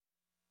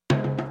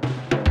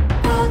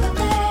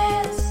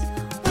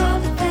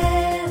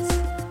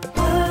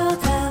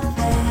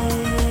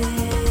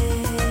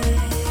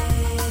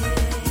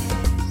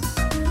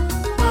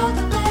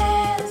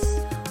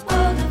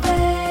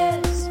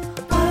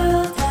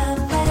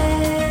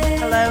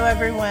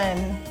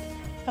everyone.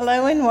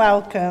 Hello and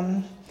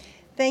welcome.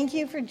 Thank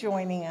you for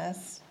joining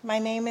us. My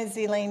name is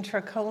Elaine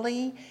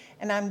Tricoli,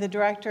 and I'm the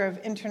Director of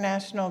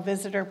International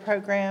Visitor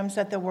Programs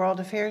at the World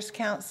Affairs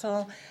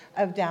Council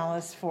of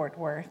Dallas-Fort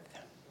Worth.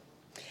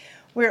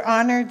 We're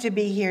honored to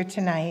be here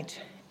tonight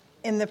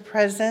in the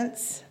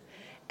presence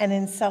and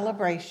in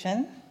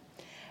celebration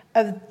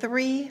of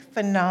three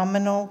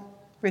phenomenal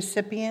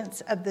recipients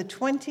of the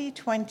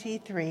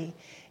 2023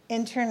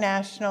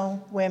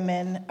 International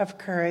Women of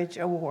Courage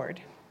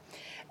Award.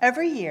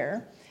 Every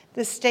year,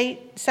 the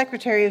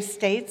Secretary of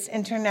State's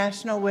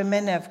International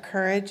Women of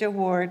Courage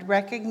Award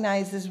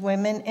recognizes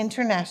women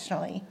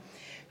internationally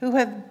who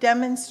have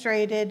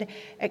demonstrated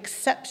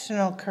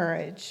exceptional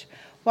courage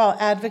while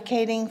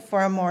advocating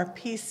for a more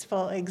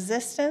peaceful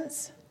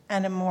existence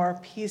and a more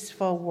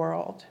peaceful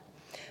world.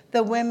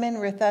 The women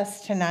with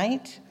us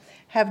tonight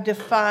have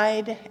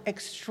defied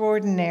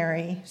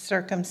extraordinary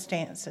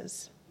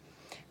circumstances,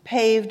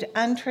 paved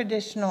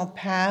untraditional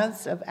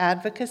paths of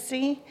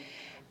advocacy,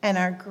 and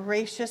are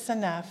gracious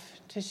enough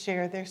to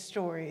share their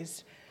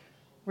stories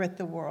with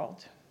the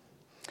world.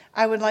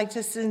 I would like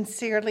to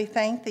sincerely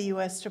thank the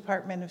U.S.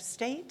 Department of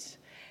State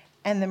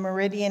and the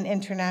Meridian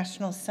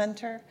International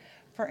Center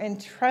for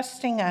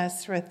entrusting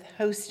us with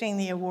hosting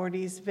the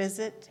awardees'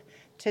 visit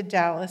to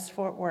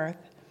Dallas-Fort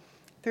Worth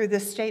through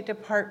the State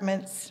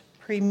Department's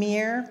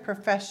premier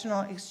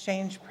professional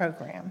exchange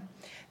program,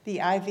 the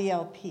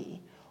IVLP,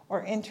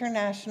 or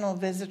International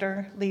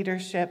Visitor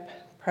Leadership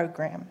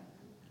Program.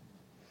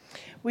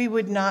 We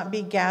would not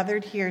be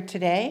gathered here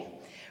today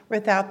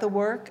without the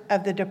work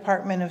of the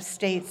Department of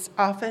State's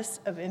Office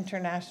of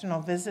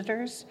International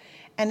Visitors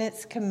and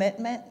its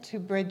commitment to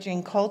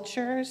bridging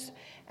cultures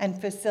and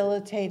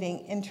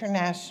facilitating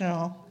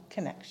international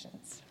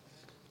connections.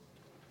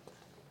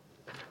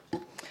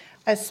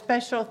 A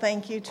special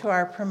thank you to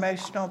our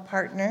promotional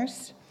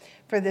partners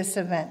for this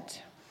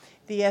event,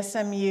 the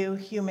SMU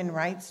Human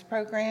Rights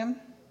Program,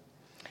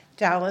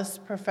 Dallas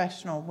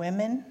Professional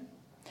Women,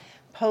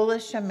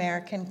 Polish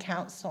American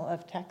Council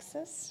of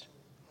Texas,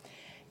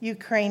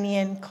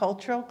 Ukrainian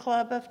Cultural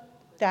Club of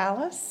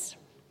Dallas,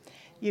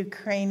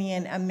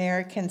 Ukrainian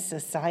American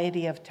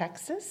Society of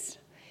Texas,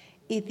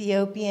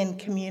 Ethiopian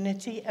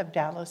Community of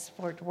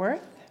Dallas-Fort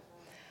Worth,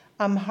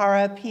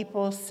 Amhara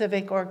People's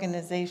Civic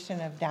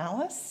Organization of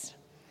Dallas,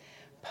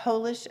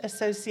 Polish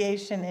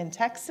Association in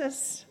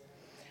Texas,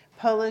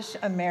 Polish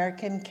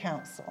American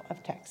Council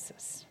of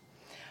Texas.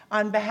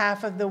 On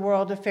behalf of the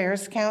World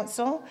Affairs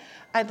Council,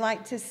 I'd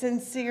like to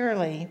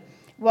sincerely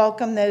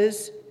welcome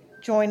those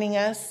joining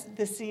us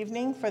this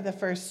evening for the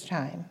first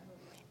time.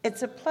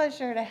 It's a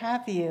pleasure to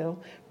have you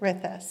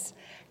with us.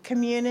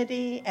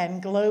 Community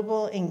and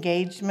global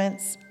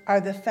engagements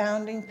are the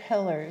founding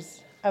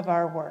pillars of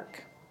our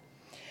work.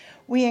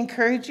 We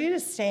encourage you to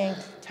stay in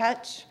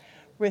touch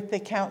with the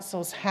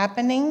Council's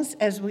happenings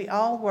as we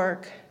all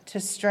work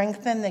to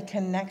strengthen the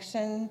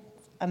connection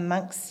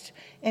amongst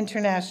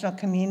international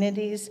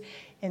communities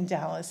in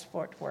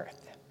Dallas-Fort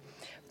Worth.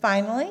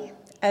 Finally,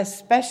 a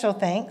special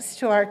thanks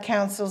to our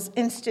Council's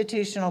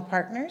institutional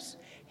partners,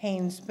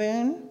 Haynes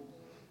Boone,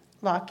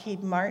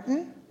 Lockheed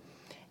Martin,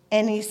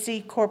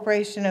 NEC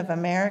Corporation of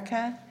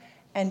America,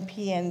 and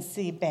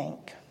PNC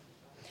Bank.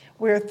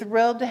 We're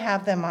thrilled to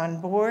have them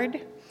on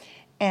board,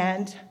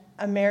 and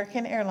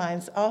American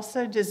Airlines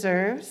also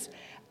deserves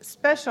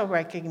special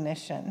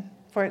recognition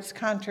for its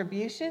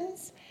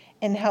contributions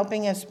in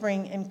helping us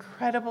bring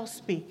incredible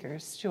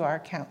speakers to our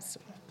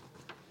council.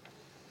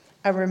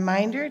 A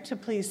reminder to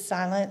please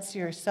silence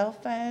your cell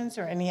phones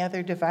or any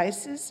other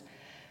devices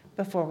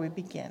before we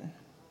begin.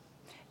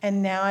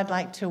 And now I'd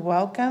like to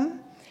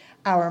welcome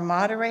our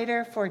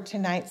moderator for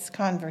tonight's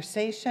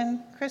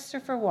conversation,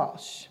 Christopher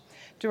Walsh,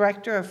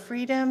 Director of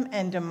Freedom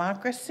and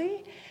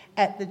Democracy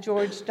at the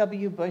George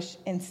W. Bush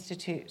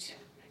Institute.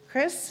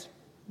 Chris,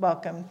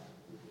 welcome.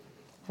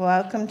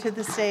 Welcome to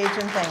the stage,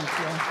 and thank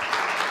you.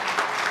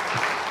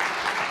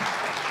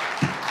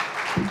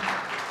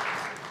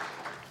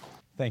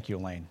 Thank you,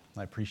 Elaine.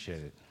 I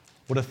appreciate it.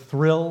 What a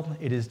thrill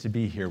it is to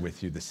be here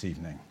with you this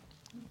evening,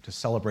 to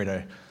celebrate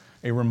a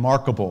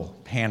remarkable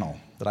panel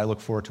that I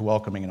look forward to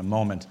welcoming in a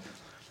moment.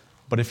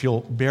 But if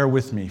you'll bear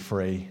with me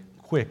for a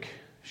quick,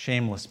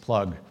 shameless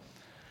plug,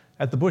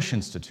 at the Bush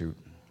Institute,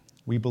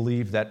 we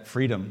believe that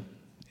freedom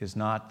is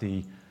not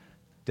the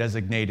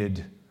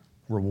designated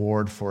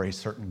reward for a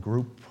certain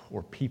group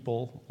or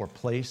people or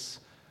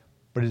place,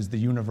 but is the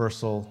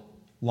universal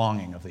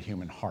longing of the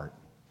human heart.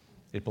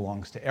 It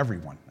belongs to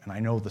everyone, and I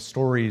know the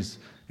stories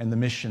and the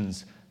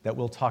missions that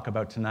we'll talk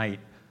about tonight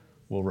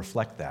will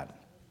reflect that.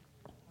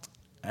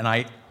 And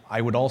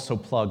I would also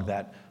plug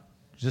that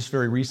just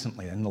very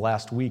recently, in the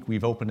last week,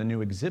 we've opened a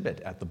new exhibit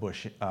at the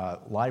Bush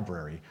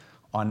Library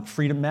on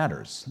Freedom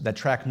Matters that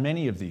track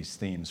many of these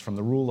themes, from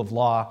the rule of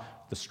law,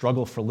 the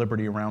struggle for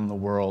liberty around the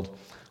world,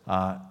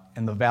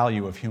 and the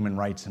value of human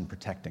rights and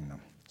protecting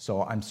them.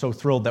 So I'm so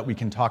thrilled that we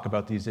can talk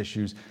about these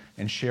issues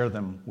and share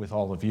them with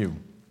all of you.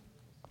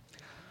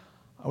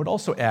 I would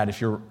also add,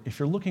 if you're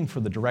looking for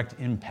the direct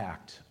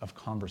impact of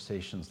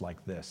conversations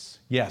like this,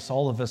 yes,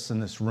 all of us in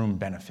this room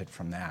benefit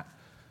from that.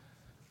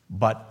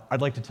 But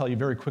I'd like to tell you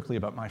very quickly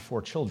about my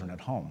 4 children at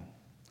home.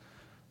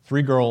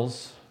 3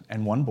 girls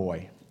and 1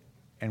 boy.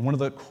 And one of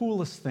the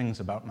coolest things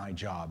about my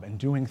job and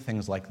doing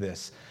things like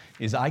this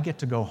is I get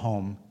to go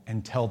home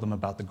and tell them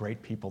about the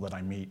great people that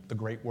I meet, the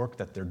great work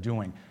that they're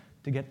doing,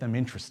 to get them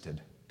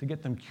interested, to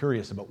get them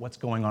curious about what's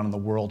going on in the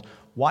world,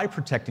 why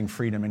protecting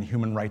freedom and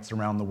human rights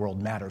around the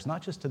world matters,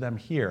 not just to them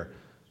here,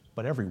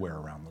 but everywhere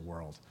around the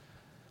world.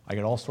 I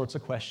get all sorts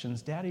of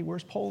questions. Daddy,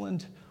 where's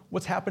Poland?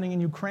 What's happening in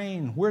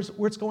Ukraine?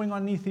 What's going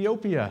on in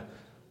Ethiopia?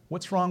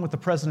 What's wrong with the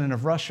president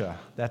of Russia?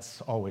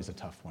 That's always a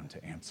tough one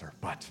to answer,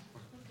 but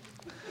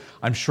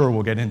I'm sure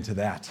we'll get into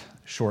that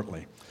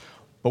shortly.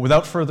 But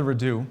without further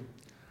ado,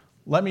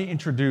 let me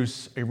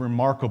introduce a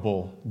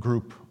remarkable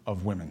group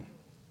of women.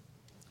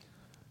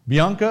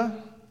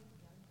 Bianca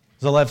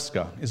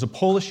Zalewska is a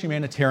Polish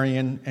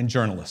humanitarian and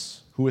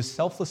journalist who has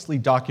selflessly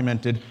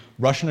documented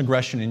Russian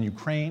aggression in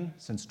Ukraine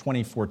since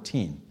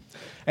 2014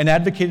 and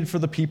advocated for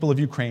the people of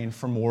Ukraine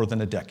for more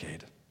than a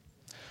decade.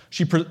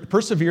 She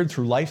persevered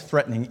through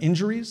life-threatening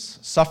injuries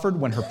suffered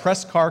when her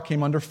press car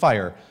came under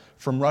fire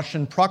from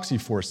Russian proxy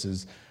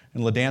forces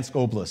in Luhansk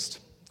Oblast.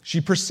 She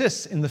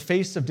persists in the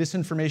face of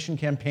disinformation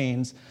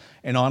campaigns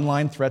and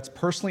online threats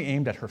personally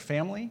aimed at her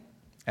family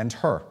and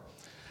her,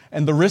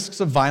 and the risks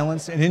of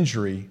violence and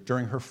injury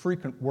during her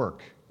frequent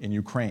work in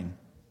Ukraine.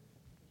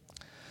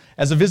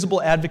 As a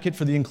visible advocate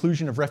for the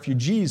inclusion of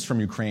refugees from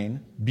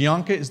Ukraine,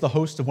 Bianca is the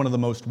host of one of the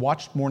most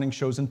watched morning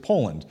shows in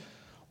Poland,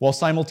 while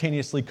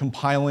simultaneously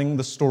compiling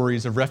the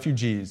stories of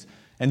refugees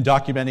and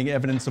documenting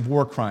evidence of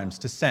war crimes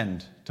to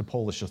send to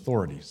Polish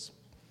authorities.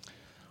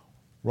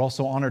 We're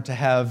also honored to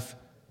have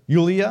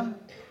Julia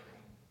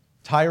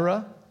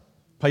Tyra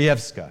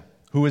Pajewska,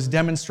 who has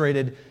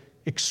demonstrated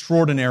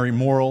extraordinary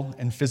moral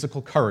and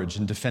physical courage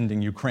in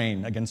defending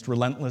Ukraine against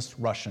relentless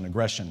Russian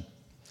aggression.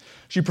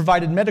 She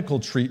provided medical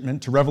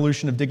treatment to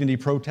Revolution of Dignity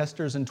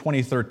protesters in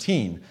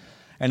 2013,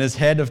 and as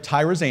head of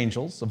Tyra's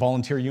Angels, a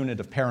volunteer unit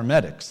of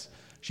paramedics,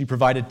 she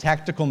provided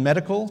tactical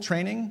medical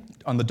training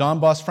on the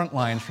Donbass front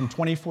lines from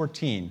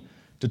 2014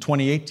 to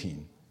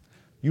 2018.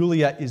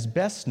 Yulia is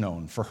best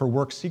known for her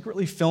work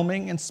secretly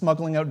filming and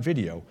smuggling out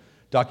video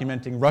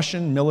documenting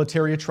Russian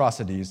military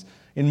atrocities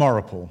in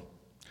Mariupol.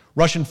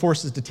 Russian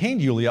forces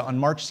detained Yulia on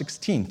March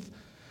 16th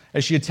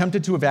as she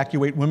attempted to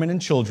evacuate women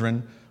and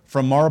children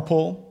from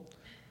Mariupol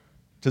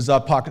to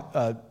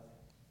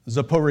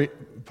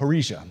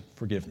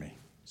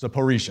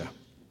Zaporizhia,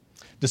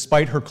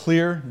 despite her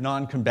clear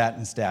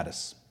non-combatant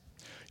status.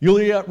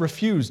 Yulia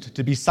refused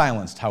to be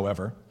silenced,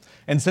 however,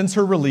 and since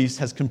her release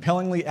has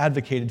compellingly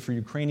advocated for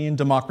Ukrainian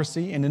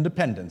democracy and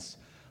independence,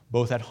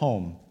 both at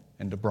home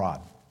and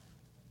abroad.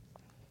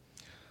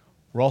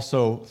 We're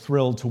also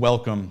thrilled to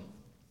welcome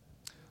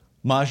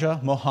Maja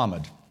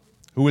Mohammed,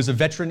 who is a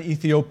veteran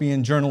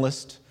Ethiopian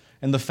journalist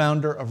and the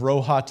founder of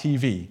Roha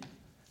TV,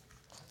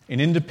 an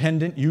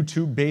independent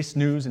YouTube-based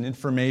news and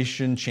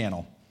information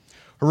channel.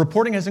 Her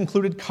reporting has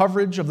included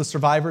coverage of the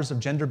survivors of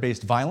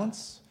gender-based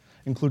violence,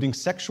 including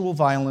sexual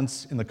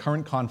violence in the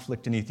current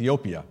conflict in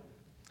Ethiopia.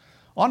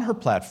 On her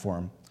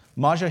platform,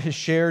 Maja has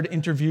shared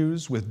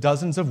interviews with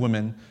dozens of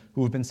women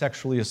who have been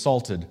sexually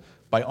assaulted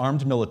by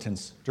armed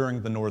militants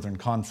during the northern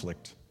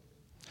conflict.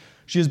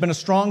 She has been a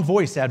strong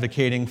voice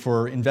advocating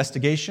for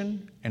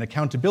investigation and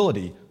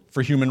accountability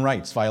for human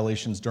rights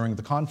violations during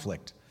the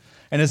conflict,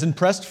 and has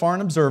impressed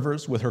foreign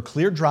observers with her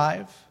clear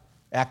drive,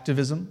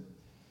 activism,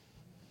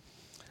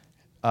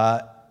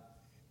 and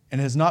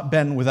has not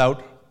been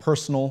without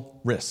personal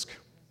risk.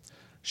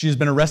 She has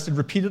been arrested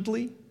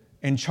repeatedly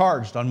and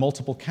charged on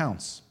multiple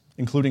counts,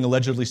 including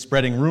allegedly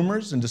spreading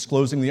rumors and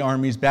disclosing the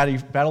Army's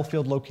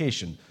battlefield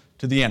location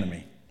to the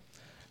enemy.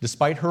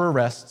 Despite her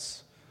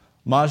arrests,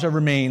 Maja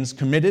remains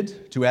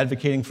committed to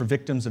advocating for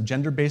victims of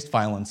gender-based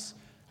violence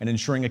and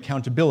ensuring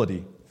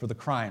accountability for the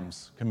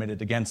crimes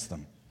committed against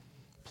them.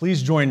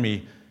 Please join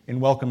me in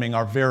welcoming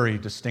our very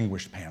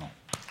distinguished panel.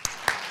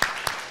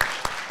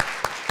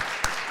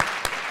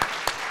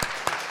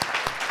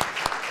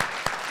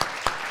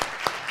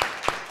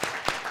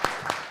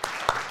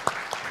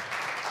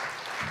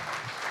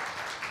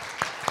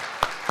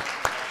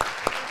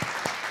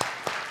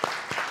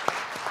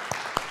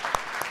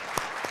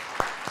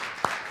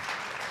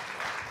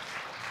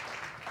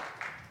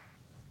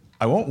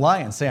 I won't lie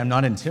and say I'm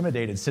not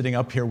intimidated sitting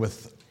up here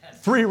with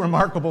 3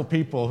 remarkable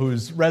people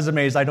whose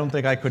resumes I don't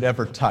think I could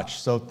ever touch.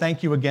 So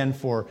thank you again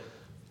for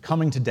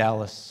coming to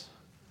Dallas,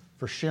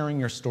 for sharing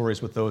your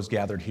stories with those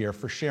gathered here,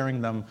 for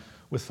sharing them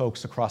with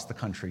folks across the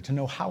country, to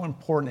know how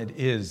important it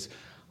is,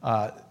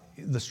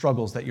 the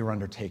struggles that you're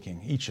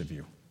undertaking, each of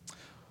you.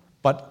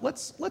 But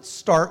let's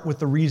start with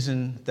the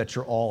reason that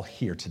you're all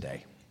here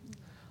today.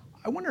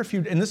 I wonder if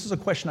and this is a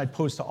question I'd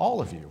pose to all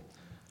of you,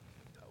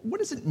 what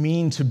does it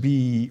mean to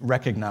be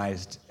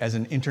recognized as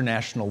an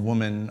International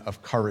Woman of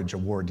Courage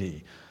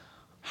awardee?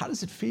 How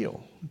does it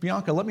feel?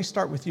 Bianca, let me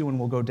start with you and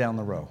we'll go down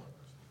the row.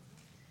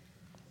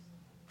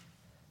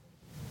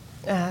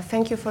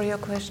 Thank you for your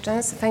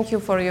questions. Thank you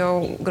for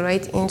your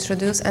great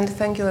introduce, and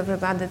thank you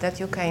everybody that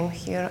you came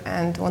here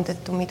and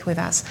wanted to meet with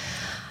us.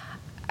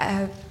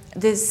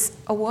 This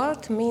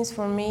award means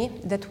for me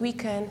that we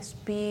can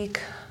speak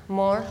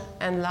more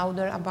and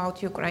louder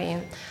about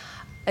Ukraine.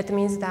 It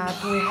means that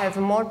we have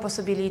more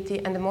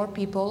possibility and more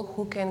people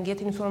who can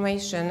get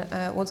information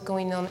what's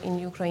going on in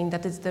Ukraine,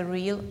 that is the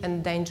real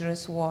and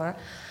dangerous war.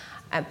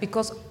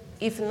 Because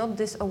if not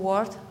this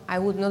award, I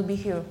would not be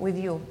here with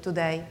you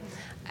today.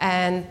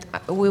 And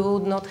we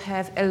would not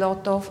have a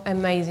lot of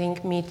amazing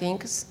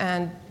meetings.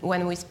 And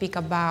when we speak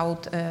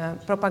about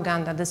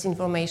propaganda,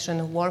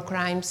 disinformation, war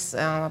crimes,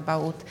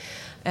 about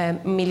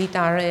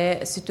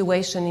military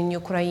situation in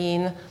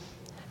Ukraine,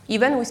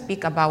 even we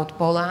speak about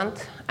Poland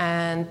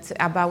and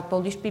about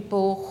Polish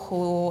people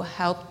who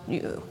help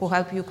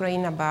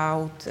Ukraine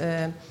about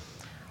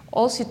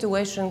all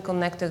situation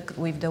connected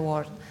with the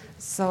war.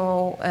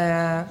 So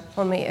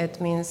for me it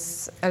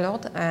means a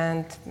lot,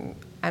 and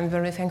I'm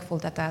very thankful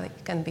that I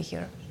can be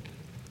here.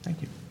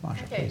 Thank you.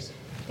 Masha, please.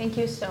 Thank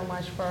you so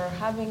much for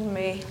having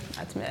me,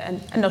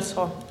 and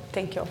also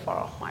thank you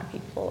for my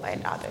people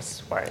and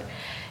others for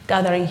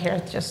gathering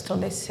here just to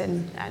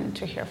listen and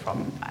to hear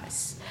from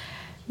us.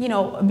 You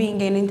know,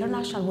 being an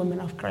International Women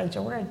of Courage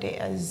Award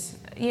is,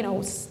 you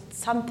know,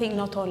 something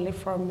not only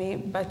for me,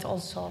 but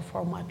also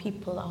for my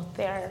people out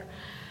there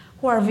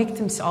who are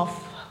victims of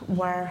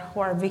war, who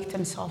are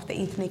victims of the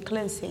ethnic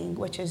cleansing,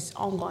 which is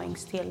ongoing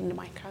still in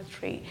my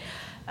country.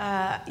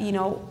 You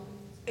know,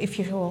 if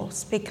you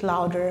speak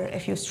louder,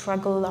 if you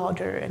struggle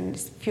louder, and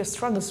if you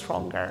struggle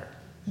stronger,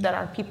 there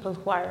are people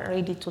who are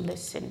ready to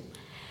listen.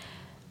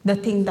 The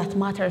thing that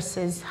matters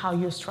is how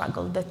you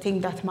struggle. The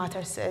thing that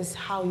matters is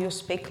how you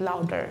speak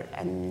louder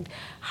and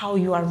how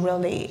you are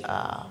really,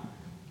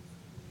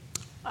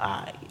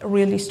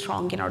 really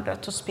strong in order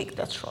to speak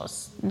the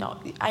truth. No,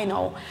 I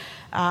know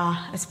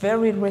it's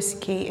very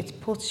risky.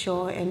 It puts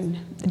you in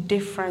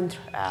different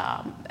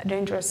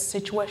dangerous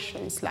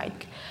situations.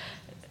 Like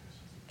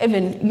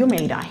even you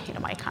may die in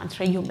my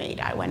country. You may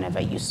die whenever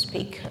you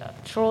speak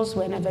truth.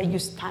 Whenever you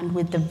stand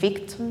with the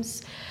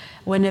victims.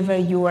 Whenever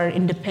you are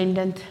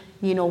independent.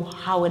 You know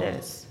how it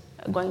is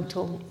going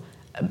to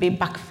be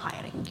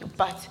backfiring you.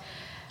 But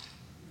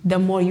the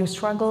more you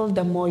struggle,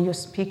 the more you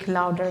speak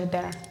louder,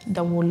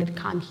 the world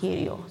can't hear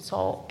you.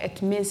 So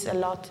it means a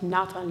lot,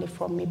 not only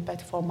for me,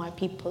 but for my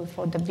people,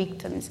 for the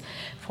victims,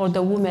 for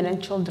the women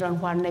and children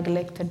who are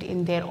neglected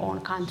in their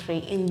own country,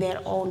 in their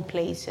own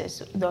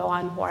places, the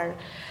ones who are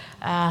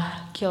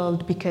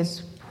killed because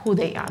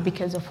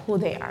of who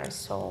they are.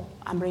 So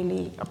I'm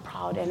really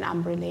proud and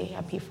I'm really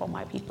happy for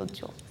my people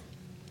too.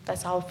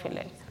 That's how I feel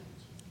it.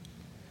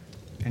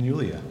 And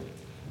Yulia.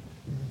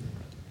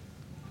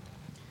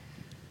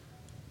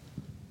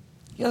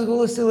 Я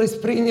зголосилась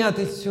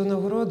прийняти цю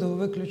нагороду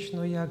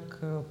виключно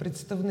як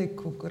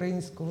представник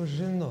українського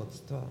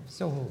жіноцтва,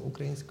 всього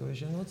українського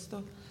жіноцтва.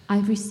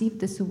 I received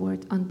this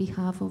award on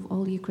behalf of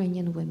all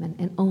Ukrainian women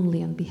and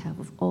only on behalf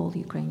of all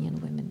Ukrainian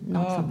women,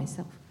 not for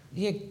myself.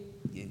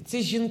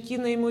 Ці жінки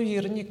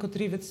неймовірні,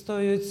 котрі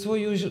відстоюють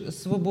свою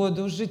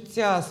свободу,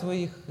 життя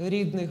своїх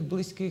рідних,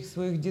 близьких,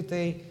 своїх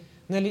дітей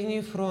на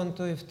лінії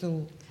фронту і в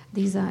тилу.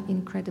 These are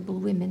incredible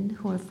women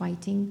who are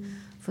fighting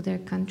for their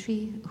country,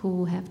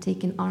 who have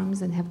taken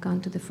arms and have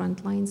gone to the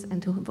front lines, and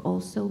who have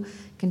also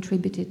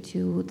contributed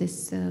to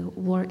this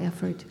war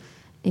effort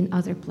in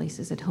other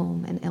places at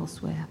home and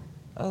elsewhere.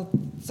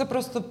 Це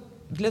просто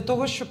для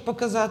того, щоб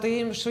показати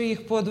їм, що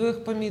їх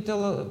подвиг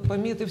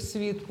помітив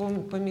світ,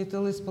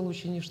 помітили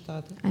Сполучені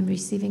Штати. I'm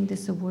receiving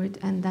this award,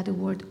 and that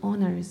award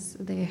honors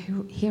their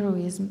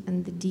heroism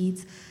and the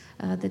deeds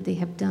that they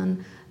have done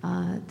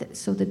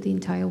so that the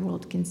entire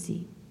world can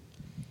see.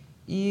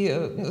 І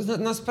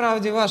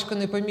насправді важко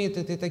не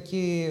помітити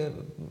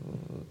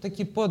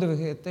такі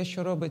подвиги, те,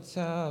 що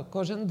робиться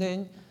кожен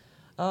день.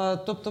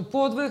 Тобто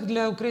подвиг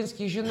для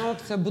українських жінок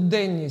 – це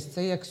буденність,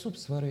 це як суп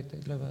сварити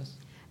для вас.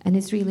 And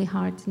it's really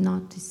hard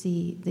not to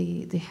see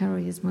the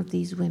heroism of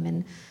these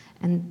women.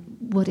 And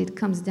what it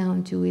comes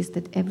down to is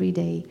that every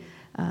day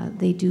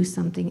they do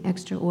something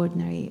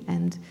extraordinary.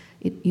 And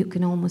you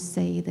can almost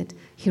say that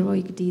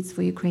heroic deeds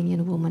for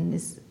Ukrainian women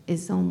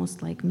is almost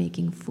like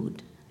making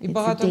food. It's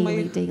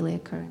a daily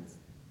occurrence.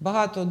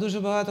 Дуже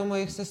багато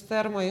моїх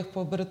сестер, моїх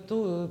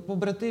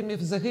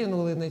побратимів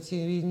загинули на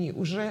цій війні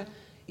уже,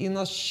 і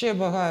нас ще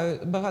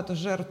багато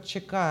жертв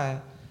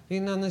чекає.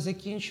 Війна не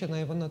закінчена,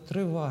 і вона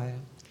триває.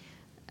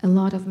 A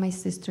lot of my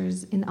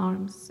sisters in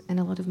arms and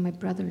a lot of my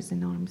brothers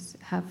in arms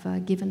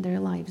have given their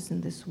lives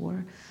in this war,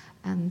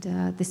 and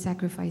the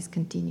sacrifice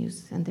continues,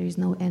 and there is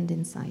no end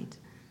in sight.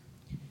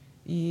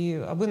 І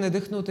аби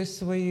надихнути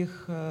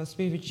своїх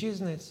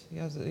співвітчизниць,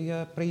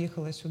 я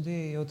приїхала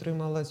сюди і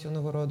отримала цю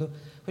нагороду.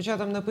 Хоча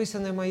там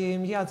написане моє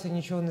ім'я, це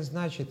нічого не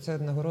значить, це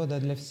нагорода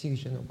для всіх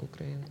жінок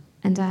України.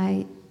 And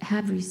I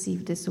have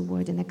received this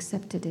award and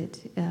accepted it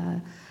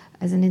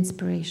as an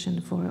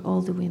inspiration for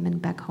all the women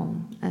back home.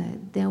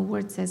 The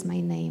award says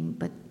my name,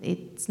 but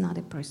it's not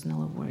a personal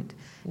award.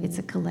 It's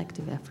a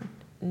collective effort.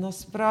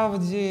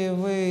 Насправді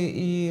ви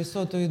і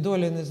сотої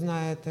долі не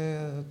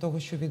знаєте того,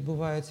 що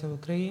відбувається в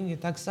Україні.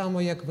 Так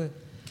само, як ви,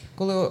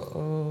 коли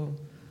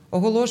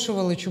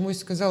оголошували, чомусь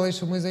сказали,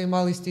 що ми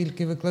займалися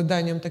тільки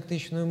викладанням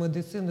тактичної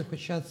медицини,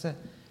 хоча це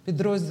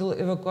підрозділ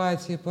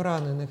евакуації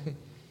поранених.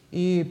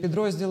 І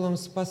підрозділом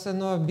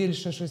спасено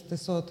більше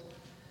 600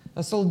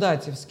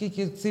 солдатів.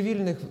 Скільки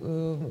цивільних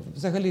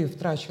взагалі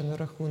втрачено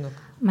рахунок?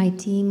 My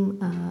team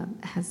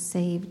has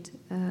saved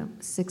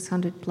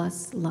 600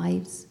 plus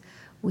lives.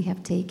 We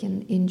have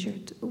taken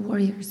injured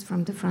warriors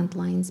from the front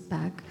lines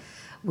back.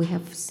 We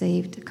have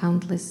saved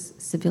countless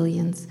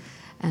civilians.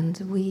 And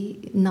we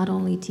not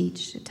only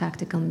teach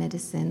tactical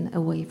medicine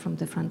away from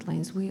the front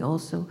lines, we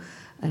also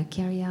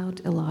carry out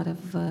a lot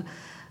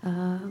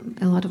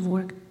of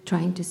work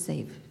trying to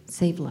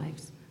save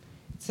lives.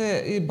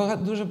 Це і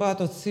дуже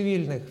багато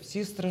цивільних.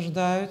 Всі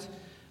страждають,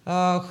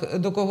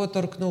 до кого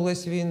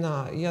торкнулась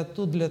війна. Я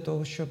тут для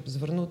того, щоб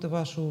звернути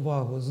вашу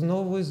увагу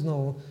знову і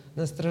знову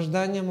на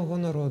страждання мого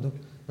народу,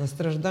 на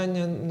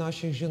страждання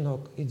наших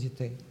жінок і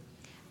дітей.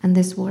 And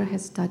this war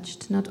has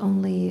touched not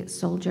only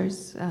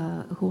soldiers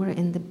who are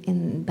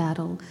in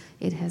battle,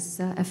 it has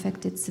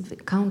affected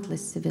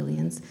countless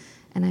civilians.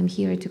 And I'm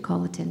here to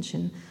call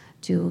attention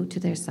to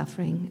their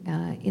suffering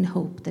in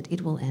hope that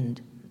it will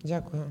end.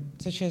 Дякую.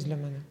 Це честь для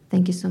мене.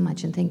 Thank you so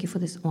much, and thank you for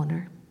this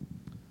honor.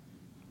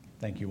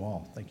 Thank you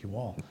all. Thank you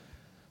all.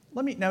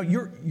 Let me, now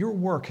your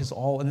work has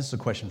all, and this is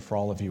a question for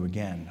all of you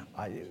again.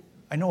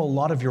 I know a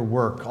lot of your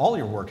work, all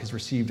your work has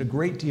received a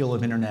great deal of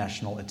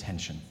international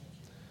attention.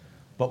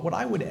 But what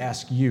I would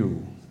ask you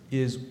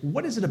is,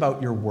 what is it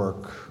about your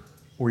work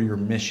or your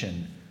mission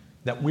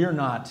that we're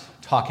not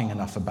talking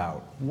enough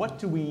about? What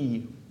do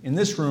we, in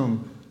this room,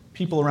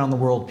 people around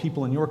the world,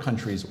 people in your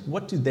countries,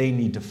 what do they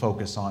need to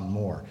focus on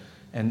more?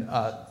 And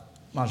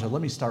Maja,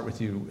 let me start with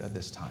you at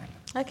this time.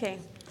 Okay.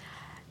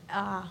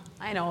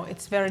 I know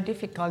it's very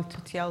difficult to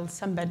tell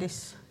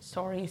somebody's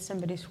story,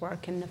 somebody's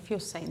work in a few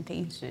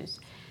sentences.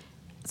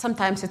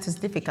 Sometimes it is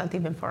difficult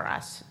even for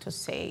us to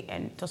say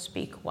and to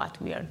speak what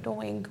we are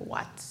doing,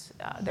 what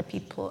the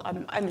people,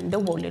 the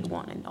world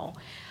want to know.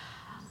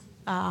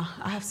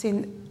 I have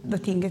seen the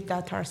things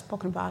that are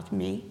spoken about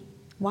me.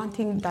 One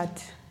thing that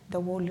the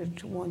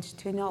world wants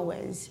to know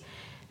is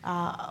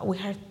we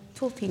have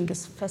two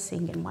things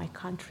facing in my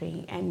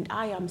country, and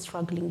I am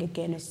struggling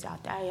against that.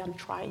 I am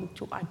trying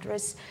to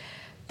address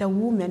the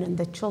women and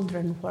the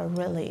children who are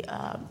really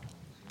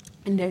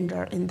in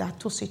danger in that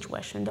two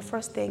situation. The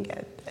first thing,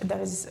 there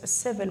is a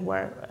civil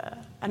war,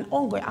 an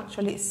ongoing,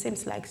 actually it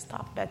seems like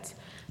stop, but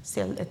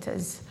still it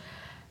is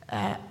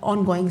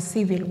ongoing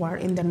civil war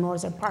in the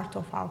northern part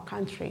of our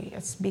country.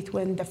 It's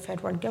between the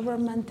federal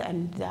government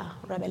and the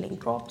rebelling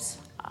groups.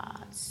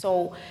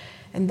 So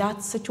in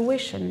that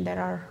situation, there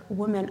are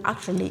women,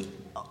 actually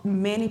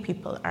many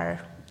people are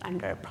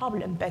under a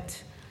problem,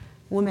 but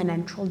women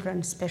and children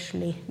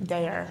especially,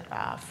 they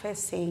are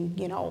facing,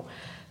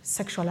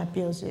 sexual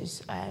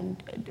abuses,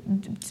 and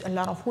a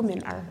lot of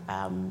women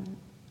are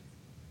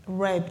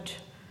raped,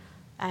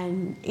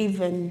 and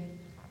even,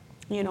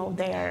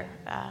 they are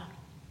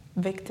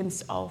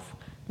victims of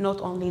not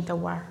only the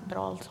war, but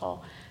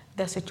also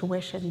the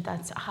situation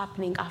that's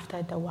happening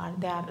after the war.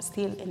 They are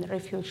still in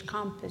refuge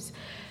camps.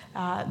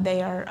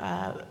 They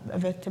are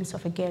victims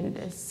of,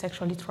 again,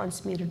 sexually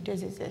transmitted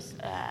diseases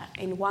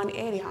in one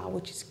area,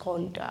 which is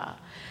called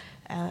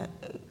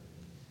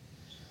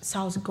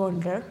South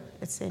Gondar.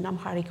 It's in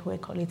Amharic, we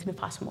call it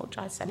Nifas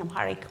Moja. It's an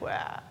Amharic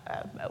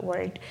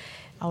word,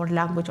 our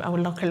language, our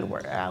local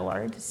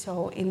word.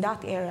 So in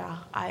that area,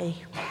 I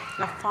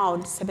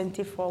found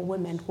 74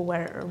 women who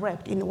were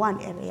raped in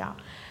one area,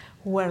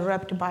 who were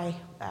raped by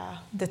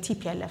the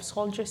TPLF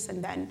soldiers,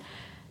 and then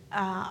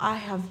I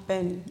have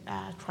been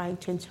trying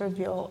to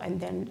interview and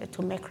then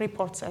to make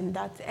reports on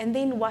that. And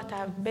then what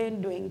I've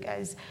been doing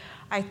is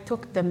I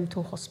took them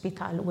to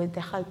hospital with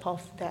the help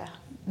of the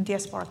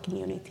diaspora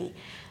community.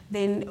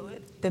 Then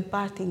the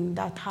bad thing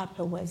that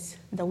happened was,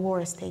 the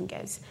worst thing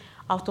is,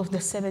 out of the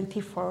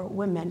 74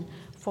 women,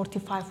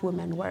 45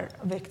 women were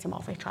victims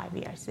of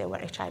HIV. They were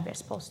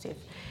HIV positive.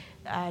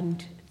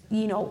 And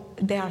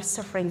they are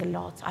suffering a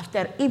lot.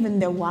 After even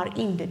the war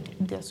ended,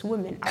 those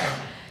women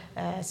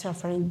are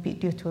suffering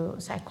due to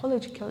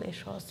psychological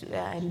issues,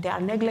 and they are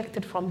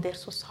neglected from their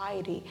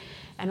society,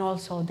 and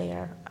also they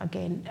are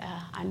again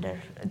under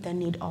the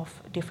need of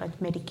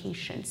different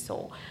medications.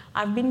 So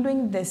I've been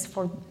doing this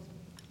for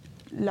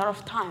a lot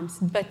of times,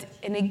 but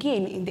and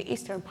again in the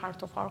eastern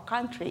part of our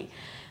country,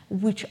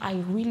 which I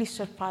really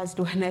surprised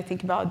when I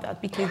think about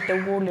that, because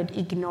the world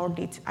ignored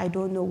it. I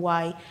don't know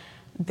why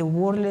the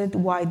world,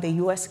 why the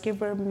US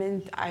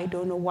government, I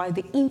don't know why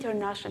the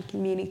international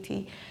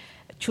community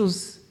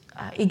choose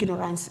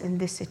ignorance in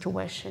this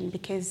situation,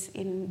 because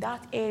in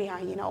that area,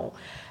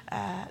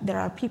 there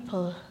are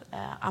people,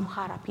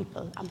 Amhara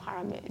people.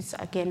 Amhara is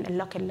again a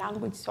local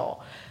language,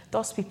 so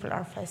those people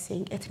are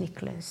facing ethnic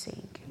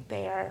cleansing.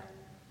 They are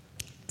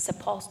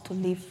supposed to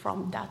live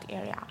from that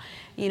area.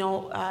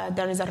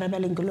 There is a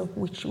rebelling group,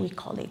 which we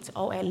call it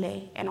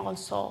OLA, and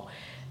also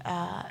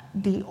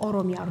the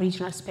Oromia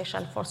Regional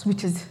Special Force,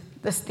 which is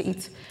the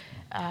state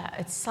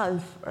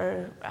itself,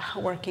 are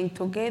working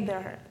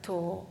together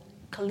to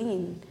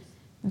clean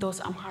those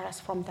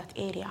Amharas from that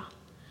area.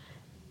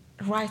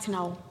 Right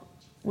now,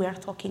 we are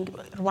talking,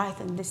 right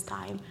in this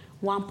time,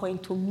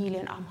 1.2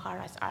 million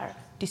Amharas are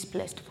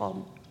displaced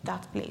from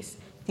that place,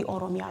 the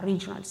Oromia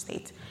regional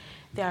state.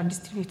 They are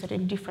distributed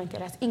in different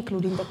areas,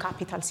 including the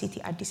capital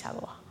city, Addis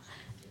Ababa.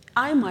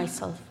 I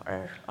myself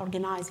are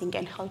organizing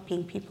and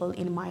helping people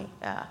in my,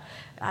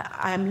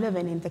 I am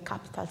living in the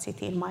capital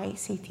city, in my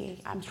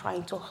city. I'm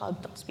trying to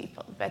help those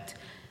people. But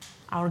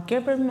our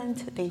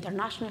government, the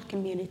international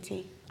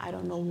community, I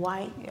don't know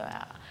why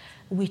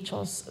we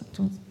chose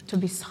to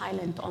be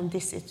silent on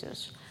these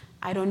issues.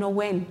 I don't know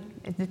when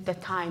is the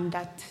time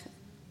that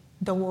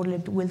the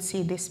world will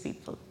see these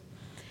people.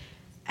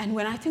 And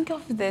when I think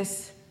of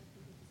this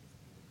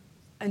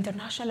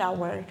international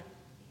award,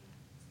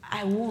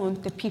 I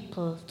want the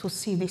people to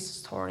see this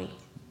story.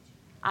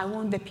 I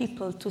want the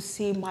people to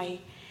see my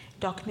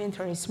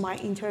documentaries, my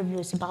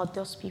interviews about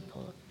those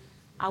people.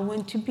 I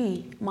want to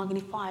be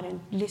magnified and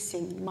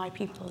listen, my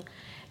people,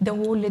 the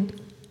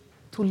world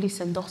to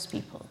listen those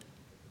people.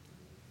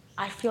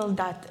 I feel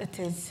that it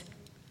is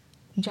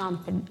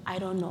jumping, I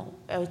don't know,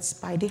 it's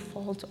by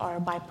default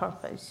or by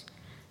purpose.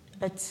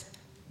 But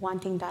one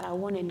thing that I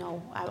want to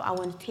know, I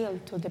want to tell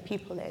to the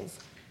people is,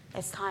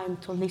 it's time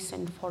to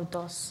listen for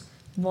those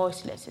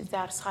voiceless. They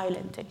are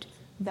silenced.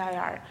 They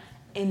are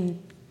in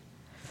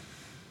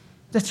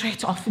the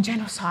threat of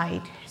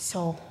genocide.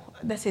 So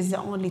this is the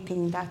only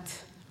thing that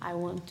I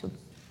want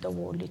the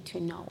world to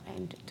know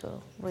and to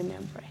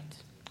remember it.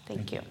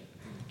 Thank you.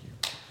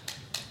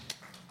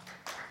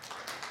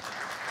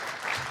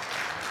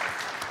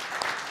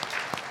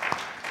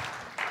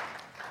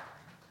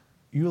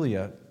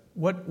 Yulia,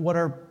 what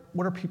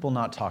are people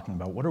not talking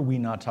about? What are we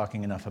not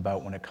talking enough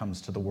about when it comes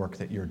to the work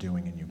that you're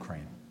doing in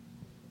Ukraine?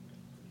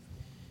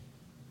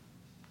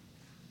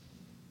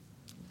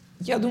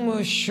 Я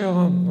думаю,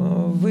 що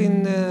ви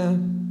не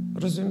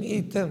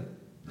розумієте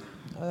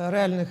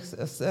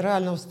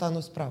реального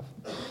стану справ.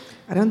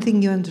 I don't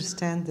think you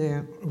understand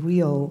the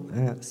real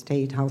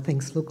state, how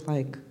things look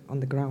like on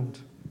the ground.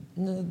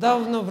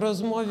 Недавно в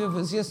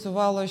розмові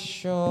з'ясувало,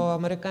 що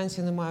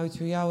американці не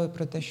мають уяви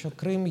про те, що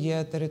Крим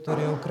є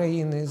територією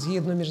України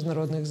згідно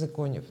міжнародних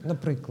законів,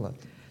 наприклад.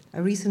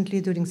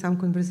 Recently, during some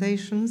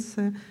conversations,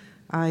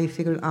 I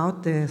figured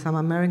out that some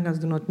Americans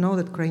do not know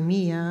that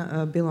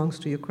Crimea belongs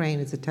to Ukraine.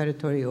 It's a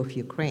territory of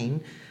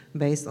Ukraine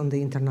based on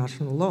the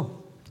international law.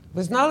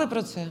 Ви знали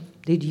про це?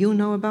 Did you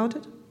know about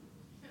it?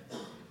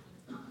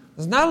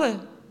 Знали?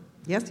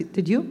 Yes,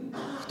 did you?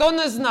 Хто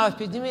не знав,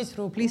 підніміть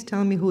руку. Please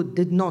tell me who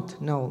did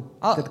not know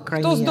that Хто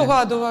Crimea,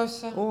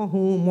 здогадувався? or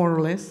who more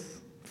or less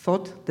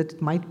thought that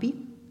it might be,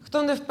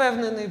 Хто не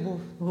впевнений був?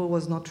 who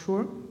was not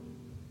sure.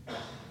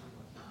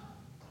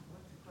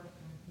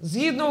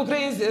 Згідно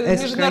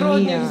As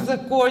міжнародних Crimea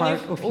законів,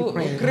 part of Ukraine,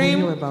 who Крим,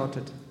 knew about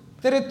it?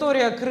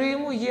 територія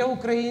Криму є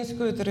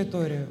українською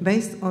територією.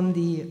 Based on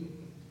the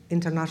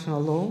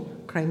international law,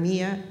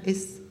 Crimea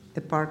is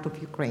a part of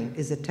Ukraine,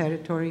 is a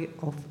territory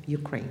of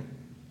Ukraine.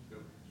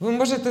 Ви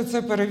можете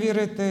це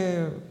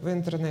перевірити в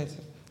інтернеті.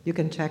 You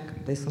can check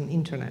this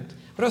on internet.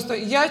 Просто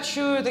я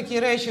чую такі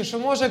речі, що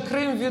може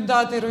Крим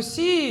віддати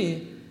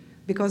Росії.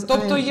 Because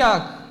Тобто I'm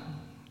як?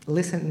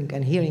 listening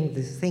and hearing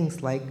these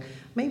things like,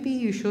 maybe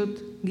you should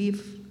give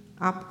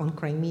up on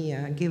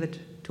Crimea, give it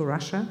to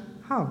Russia.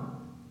 How?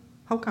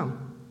 How come?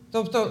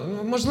 Тобто,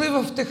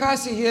 можливо, в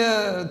Техасі є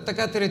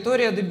така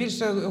територія, де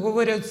більше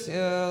говорять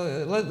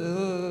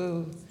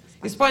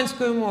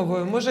іспанською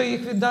мовою. Може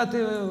їх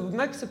віддати в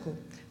Мексику?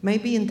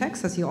 Maybe in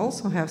Texas you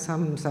also have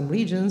some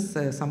regions,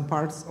 some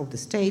parts of the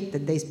state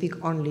that they speak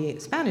only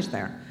Spanish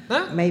there.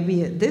 Huh? Maybe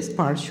this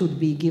part should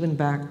be given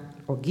back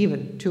or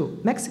given to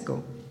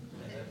Mexico.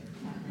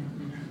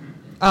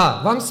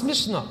 Вам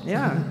смішно?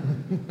 Yeah,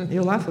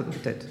 you laugh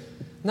at it.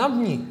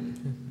 Нам ні.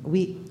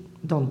 We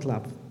don't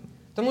laugh.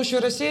 Тому що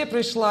Росія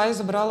прийшла і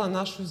забрала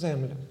нашу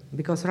землю.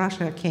 Because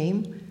Russia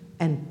came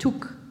and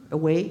took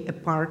away a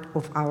part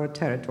of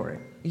our territory.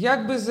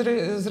 Як би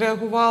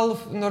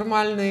зреагував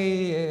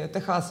нормальний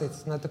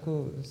техасець на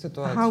таку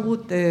ситуацію? How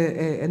would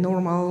a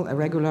normal, a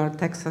regular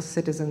Texas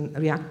citizen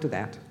react to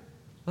that?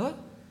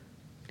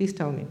 Please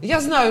tell me.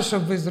 Я знаю, що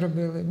б ви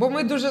зробили, бо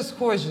ми дуже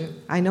схожі.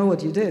 I know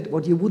what you did,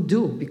 what you would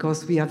do,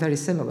 because we are very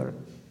similar.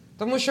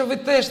 Тому що ви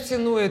теж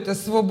цінуєте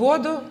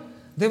свободу,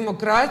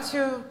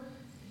 демократію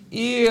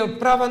і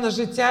право на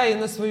життя і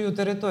на свою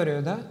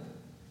територію, да?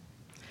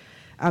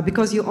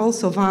 Because you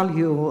also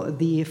value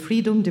the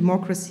freedom,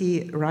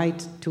 democracy,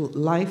 right to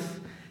life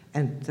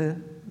and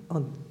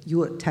on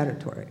your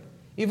territory.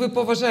 І ви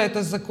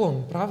поважаєте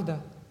закон, правда?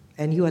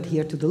 And you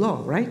adhere to the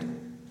law, right?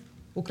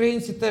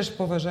 Українці теж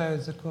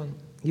поважають закон.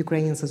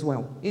 Ukrainians as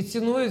well. І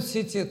цінують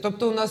всі ці,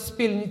 тобто у нас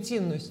спільні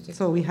цінності.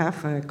 So we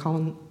have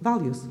common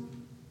values.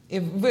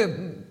 І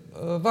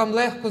вам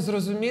легко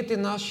зрозуміти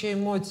наші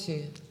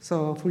емоції.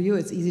 So for you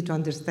it's easy to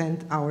understand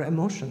our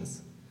emotions.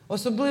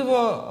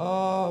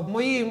 Особливо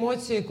мої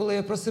емоції, коли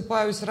я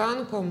просипаюсь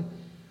ранком,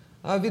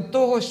 від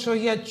того, що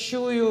я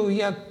чую,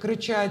 як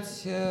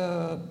кричать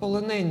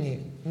полонені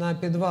на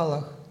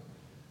підвалах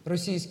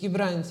російські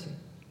бранці.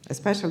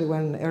 Especially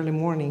when early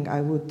morning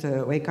I would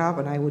wake up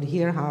and I would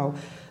hear how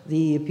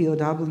the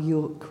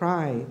POW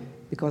cry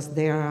because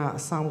they are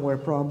somewhere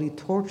probably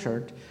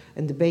tortured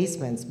in the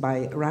basements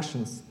by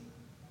Russians.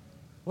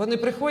 Вони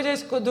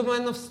приходять до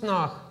мене в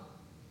снах,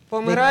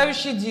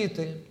 помираючі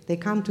діти.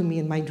 They come to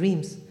me in my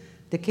dreams,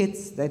 the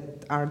kids that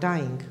are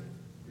dying.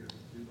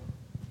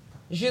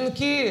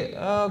 Жінки,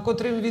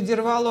 котрим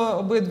відірвало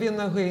обидві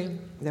ноги.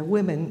 The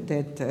women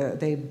that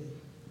they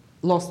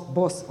lost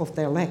both of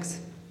their legs.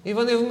 І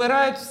вони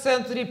вмирають в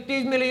центрі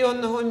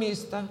півмільйонного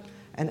міста.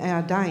 And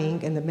are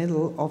dying in the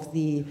middle of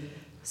the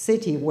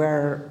city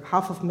where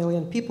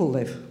 500,000 people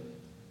live.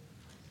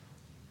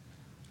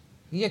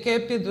 Яке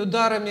під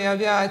ударами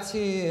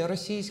авіації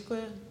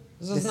російської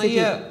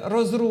зазнає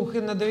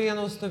розрухи на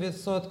 90%.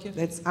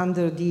 That's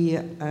under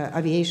the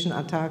aviation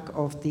attack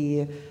of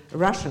the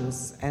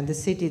Russians and the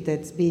city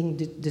that's being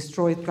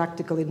destroyed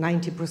practically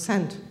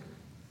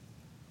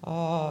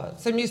 90%.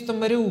 Це місто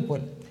Маріуполь.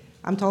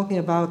 I'm talking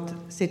about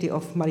city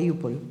of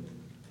Mariupol.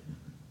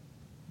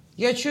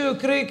 Я чую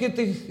крики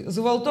тих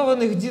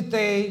зґвалтованих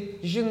дітей,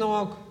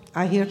 жінок,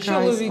 I hear cries of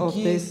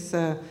чоловіків,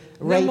 this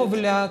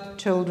немовлят,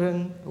 raped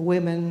children,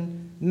 women,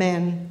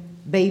 men,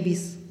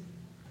 babies,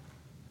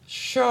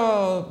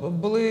 що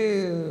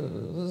були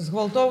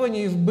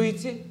зґвалтовані і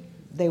вбиті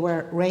they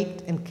were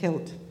raped and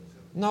killed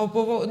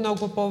на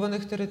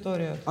окупованих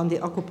територіях. on the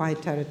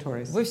occupied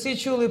territories. Ви всі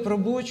чули про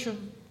Бучу,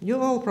 You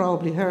all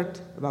probably heard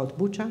about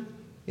Bucha,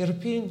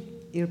 Ірпінь,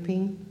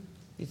 Irpin,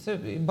 і це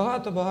і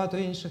багато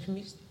інших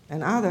міст,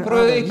 and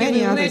про які many ви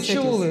other не cities.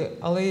 чули,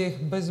 але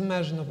їх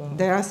безмежно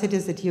багато. There are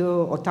cities that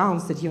or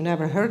towns that you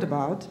never heard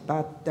about,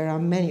 but there are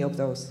many of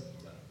those.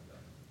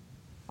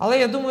 Але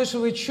я думаю, що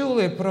ви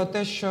чули про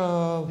те,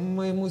 що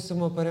ми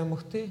мусимо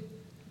перемогти.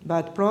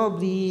 But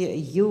probably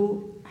you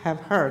have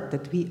heard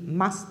that we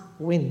must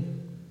win.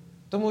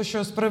 Тому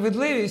що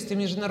справедливість і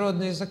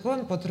міжнародний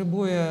закон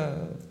потребує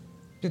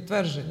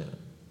підтвердження.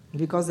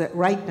 Because the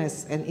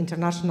rightness and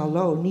international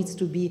law needs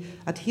to be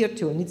adhered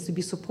to, needs to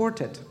be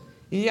supported.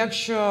 І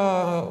якщо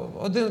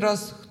один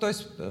раз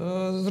хтось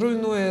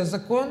зруйнує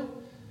закон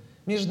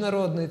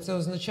міжнародний, це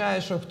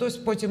означає, що хтось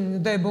потім, не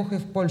дай Бог, і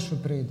в Польщу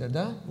прийде,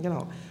 да? You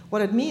know,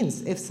 what it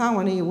means, if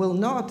someone will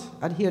not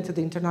adhere to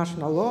the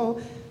international law,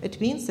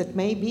 it means that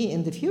maybe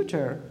in the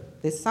future,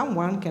 this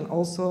someone can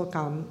also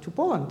come to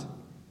Poland.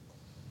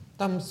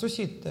 Там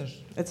сусід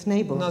теж. It's У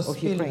neighbor нас of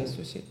спільний Ukraine.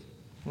 сусід.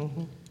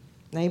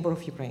 Neighbor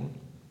of Ukraine.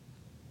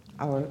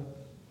 Our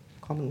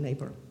common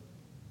neighbor.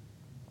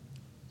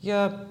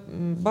 Я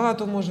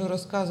багато можу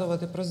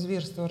розказувати про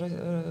звірства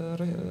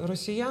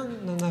росіян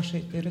на нашій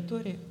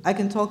території.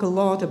 I can talk a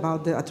lot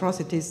about the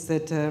atrocities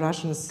that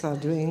Russians are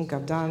doing,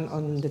 have done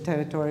on the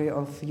territory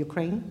of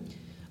Ukraine.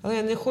 Але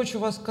я не хочу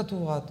вас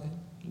катувати.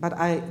 But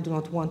I do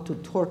not want to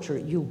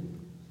torture you.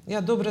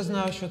 Я добре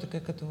знаю, що таке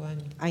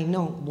катування. I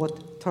know what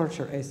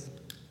torture is.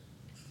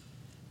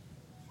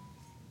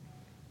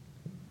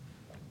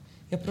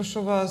 Я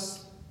прошу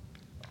вас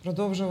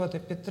продовжувати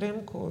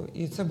підтримку,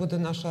 і це буде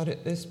наша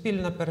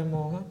спільна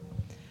перемога.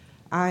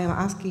 I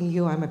am asking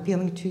you, I'm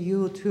appealing to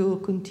you to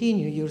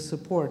continue your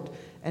support,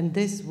 and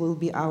this will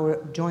be our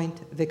joint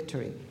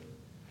victory.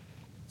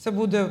 Це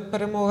буде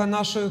перемога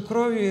нашою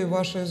кров'ю і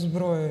вашою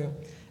зброєю.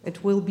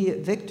 It will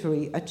be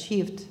victory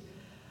achieved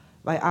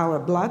by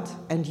our blood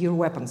and your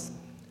weapons.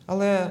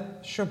 Але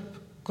щоб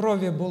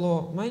крові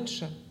було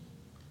менше,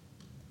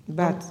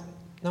 But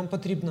нам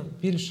потрібно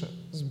більше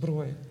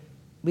зброї.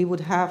 we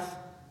would have,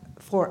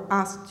 for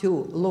us to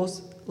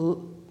lose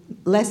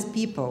less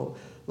people,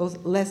 lose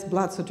less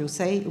blood, so to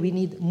say, we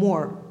need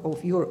more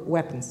of your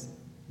weapons.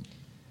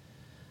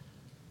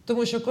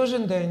 Тому що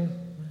кожен день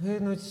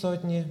гинуть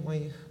сотні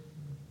моїх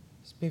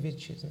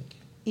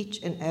співвітчизників.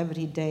 Each and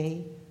every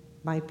day,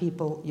 my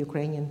people,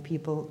 Ukrainian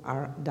people,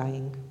 are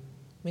dying.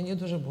 Мені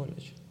дуже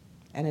боляче.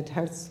 And it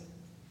hurts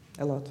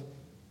a lot.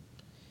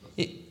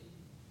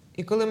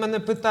 І коли мене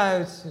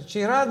питають,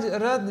 чи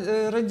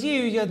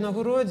радію я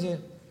нагороді,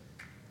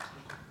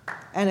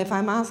 And if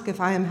I'm asked if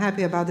I am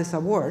happy about this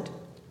award,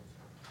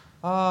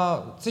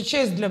 це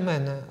честь для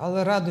мене,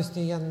 але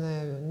радості я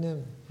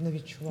не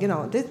відчуваю. you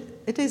know,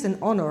 it is an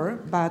honor,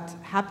 but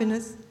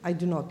happiness I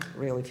do not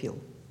really feel.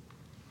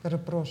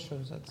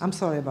 Перепрошую за це. I'm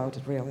sorry about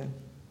it, really.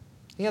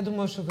 Я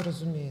думаю, що ви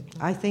розумієте.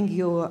 I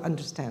think you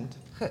understand.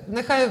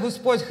 Нехай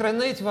Господь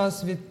хранить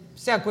вас від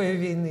всякої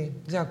війни.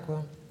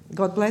 Дякую.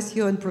 God bless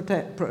you and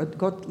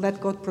let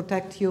God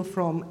protect you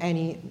from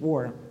any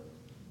war.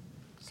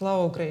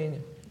 Слава Україні!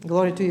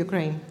 Glory to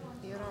Ukraine.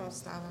 Героям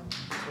слава.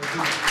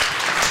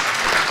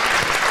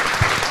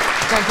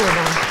 Дякую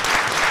вам.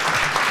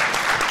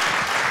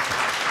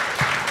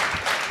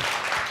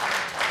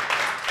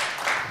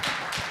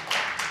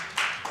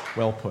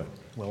 Well put,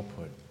 well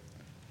put.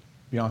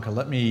 Bianca,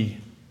 let me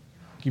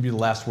give you the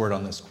last word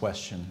on this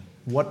question.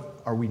 What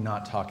are we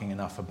not talking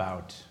enough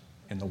about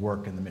in the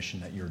work and the mission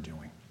that you're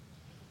doing?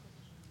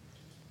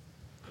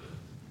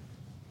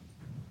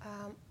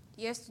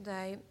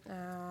 Yesterday,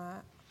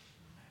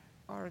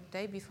 or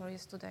day before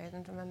yesterday, I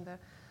don't remember,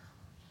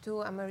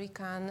 2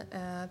 American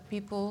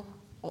people,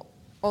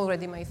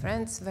 already my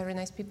friends, very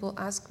nice people,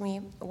 asked me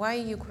why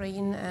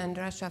Ukraine and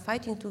Russia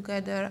fighting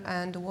together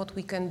and what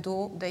we can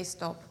do, they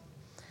stop.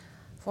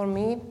 For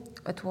me,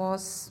 it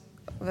was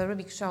a very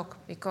big shock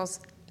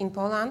because in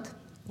Poland,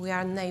 we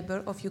are a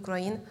neighbor of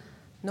Ukraine.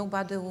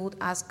 Nobody would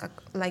ask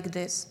like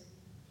this.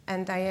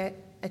 And I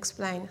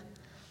explain,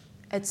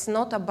 it's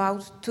not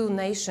about 2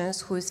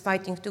 nations who is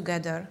fighting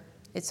together.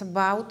 It's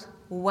about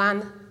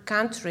one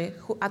country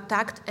who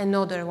attacked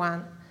another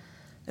one.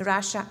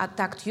 Russia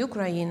attacked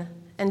Ukraine,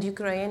 and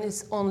Ukraine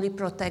is only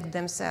protect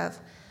themselves.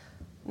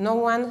 No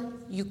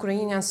one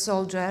Ukrainian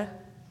soldier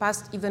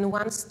passed even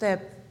one step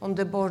on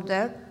the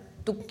border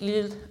to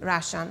kill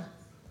Russian.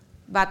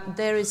 But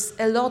there is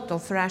a lot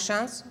of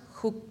Russians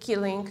who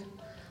killing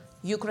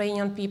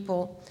Ukrainian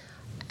people.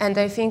 And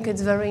I think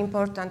it's very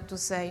important to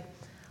say,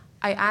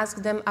 I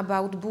asked them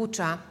about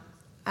Bucha,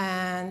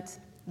 and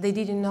they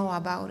didn't know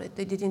about it,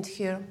 they didn't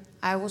hear.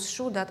 I was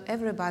sure that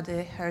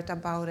everybody heard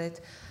about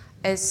it.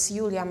 As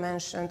Julia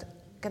mentioned,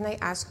 can I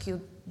ask you,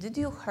 did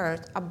you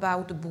heard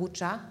about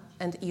Bucha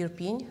and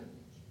Irpin?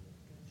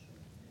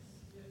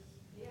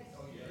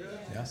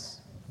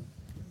 Yes.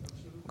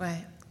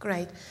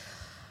 Great.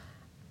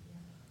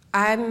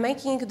 I'm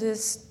making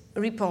these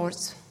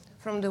reports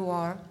from the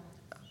war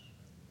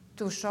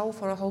to show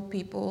for whole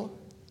people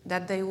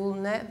that they will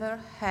never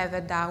have a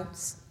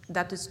doubts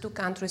that it's 2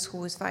 countries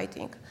who is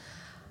fighting.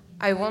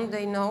 I want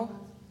they know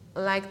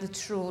like the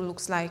true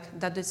looks like,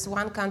 that it's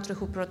one country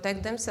who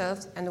protect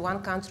themselves and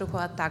one country who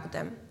attack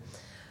them.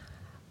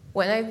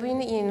 When I've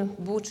been in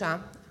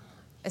Bucha,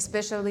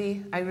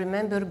 especially I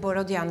remember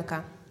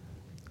Borodyanka.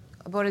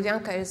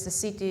 Borodyanka is a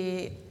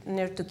city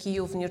near to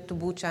Kyiv, near to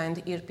Bucha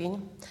and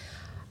Irpin.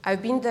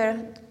 I've been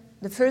there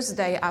the first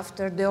day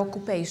after the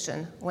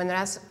occupation, when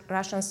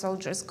Russian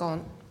soldiers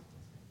gone.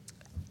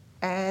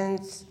 And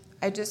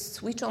I just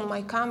switch on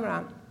my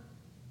camera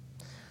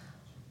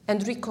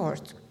and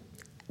record.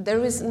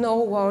 There is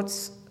no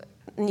words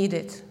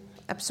needed,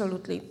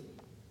 absolutely.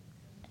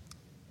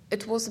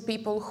 It was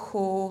people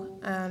who,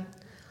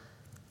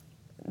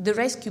 the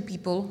rescue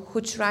people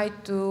who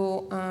tried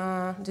to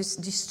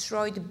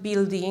destroy the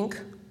building,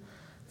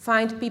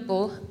 find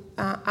people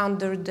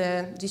under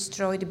the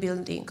destroyed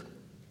building.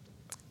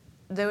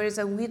 There is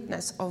a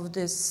witness of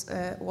this,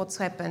 what's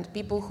happened,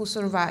 people who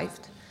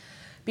survived,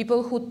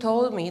 people who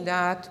told me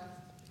that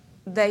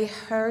they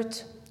heard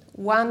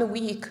 1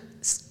 week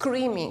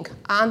screaming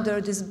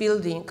under this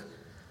building,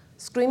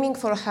 screaming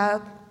for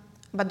help,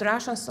 but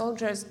Russian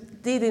soldiers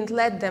didn't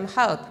let them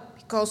help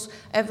because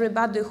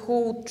everybody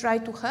who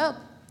tried to help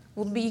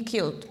would be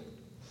killed.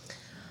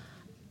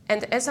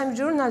 And as I'm a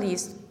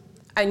journalist,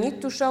 I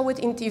need to show it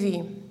in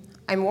TV.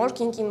 I'm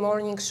working in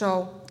morning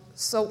show,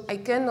 so I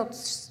cannot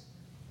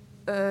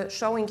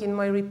showing in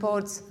my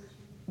reports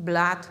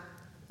blood,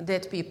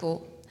 dead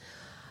people.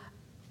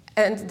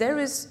 And there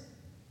is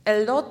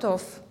a lot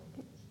of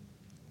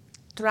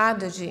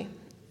tragedy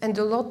and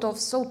a lot of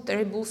so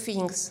terrible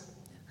things.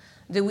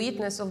 The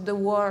witness of the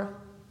war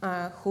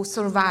who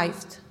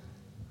survived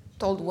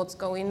told what's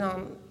going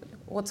on,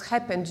 what's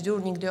happened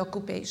during the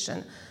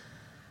occupation,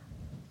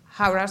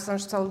 how Russian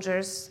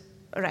soldiers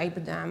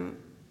raped them,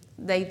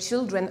 their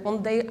children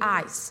on their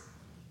eyes,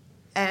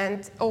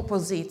 and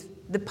opposite,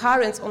 the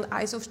parents on the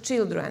eyes of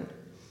children.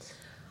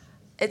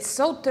 It's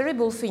so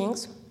terrible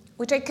things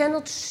which I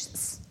cannot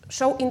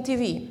show in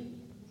TV.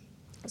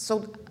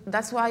 So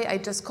that's why I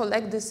just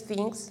collect these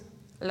things,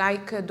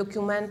 like a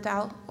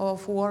documental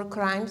of war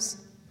crimes.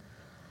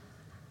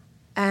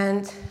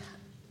 And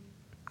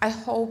I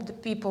hope the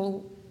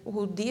people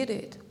who did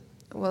it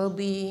will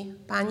be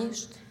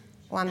punished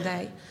one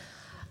day.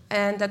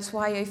 And that's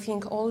why I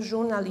think all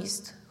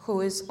journalists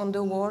who is on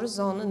the war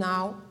zone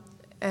now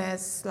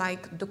as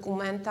like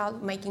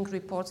documental, making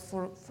reports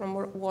from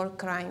war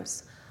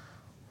crimes.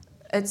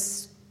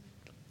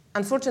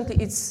 Unfortunately,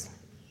 it's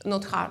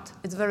not hard.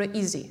 It's very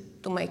easy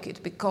to make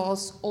it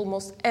because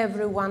almost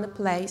everyone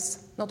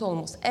place, not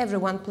almost,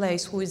 everyone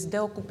place who is the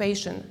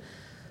occupation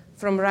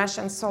from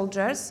Russian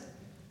soldiers,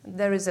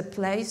 there is a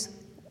place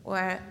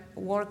where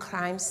war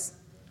crimes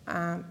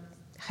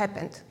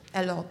happened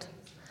a lot.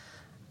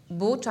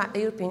 Bucha,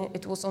 Irpin,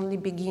 it was only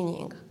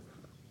beginning.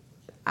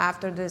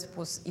 After this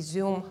was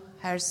Izium,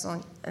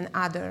 Kherson, and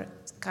other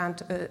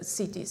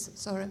cities.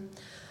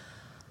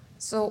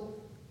 So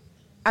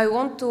I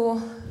want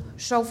to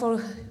show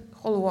for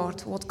whole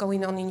world what's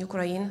going on in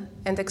Ukraine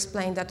and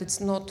explain that it's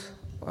not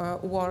a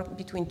war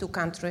between 2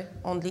 countries,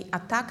 only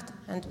attacked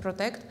and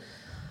protect.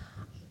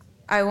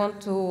 I want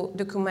to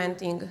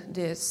documenting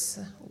these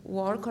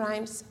war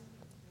crimes,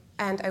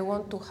 and I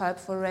want to help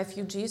for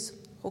refugees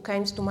who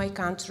came to my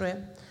country,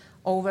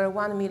 over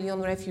 1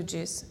 million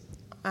refugees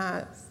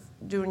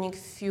during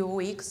few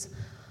weeks,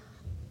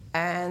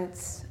 and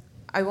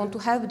I want to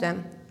help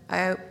them.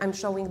 I'm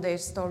showing their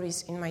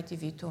stories in my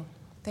TV too.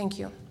 Thank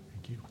you.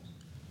 Thank you.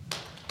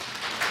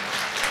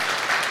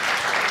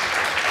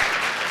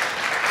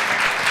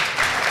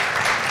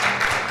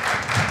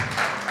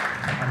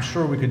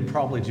 sure we could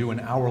probably do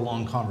an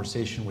hour-long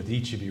conversation with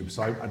each of you,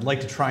 so I'd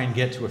like to try and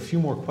get to a few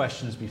more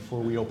questions before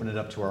we open it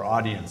up to our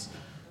audience.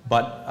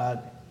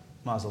 But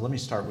Mazda, let me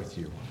start with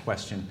you.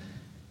 Question.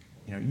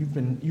 You know,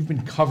 you've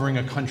been covering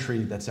a country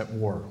that's at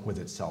war with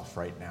itself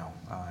right now,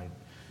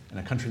 and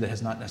a country that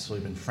has not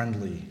necessarily been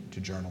friendly to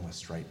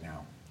journalists right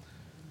now.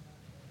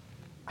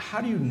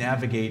 How do you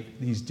navigate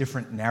these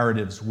different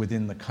narratives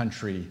within the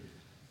country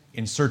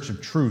in search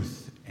of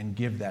truth and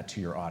give that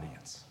to your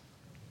audience?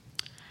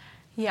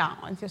 Yeah,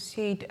 I just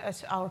see it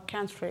as our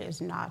country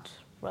is not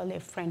really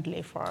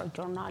friendly for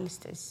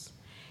journalists.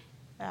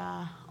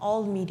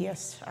 All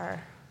medias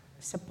are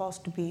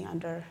supposed to be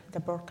under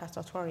the broadcast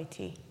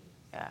authority.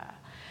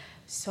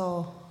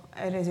 So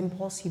it is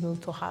impossible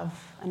to have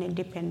an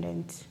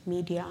independent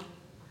media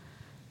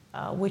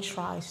which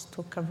tries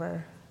to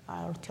cover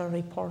or to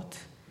report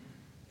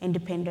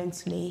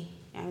independently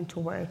and to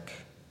work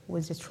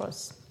with the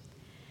truth.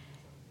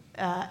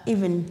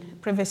 Even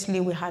previously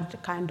we had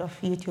kind of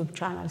YouTube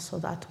channels so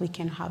that we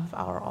can have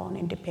our own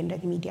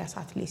independent medias,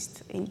 at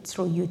least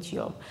through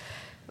YouTube.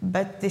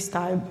 But this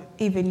time,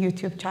 even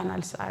YouTube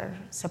channels are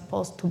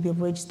supposed to be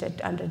registered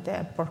under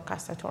the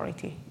broadcast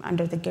authority,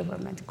 under the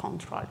government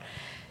control.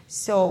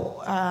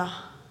 So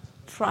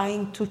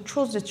trying to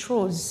choose the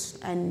truth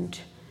and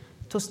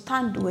to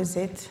stand with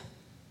it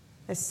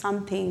is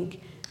something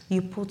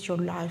you put your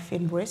life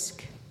in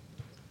risk.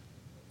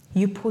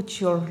 You put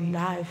your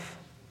life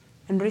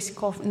in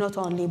risk of not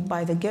only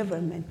by the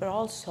government, but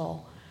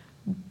also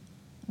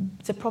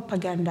the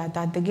propaganda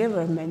that the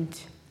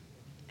government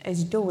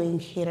is doing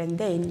here and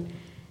then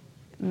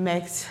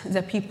makes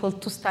the people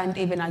to stand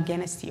even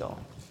against you.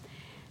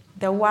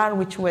 The war,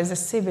 which was a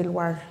civil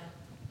war,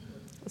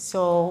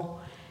 so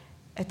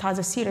it has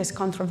a serious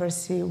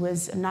controversy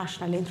with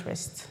national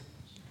interest.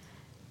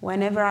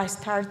 Whenever I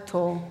start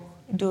to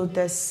do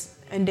this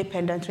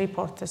independent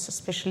reports,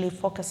 especially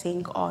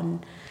focusing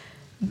on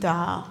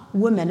the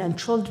women and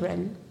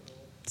children,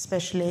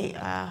 especially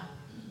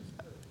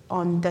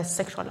on the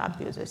sexual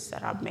abuses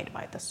that are made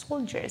by the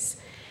soldiers,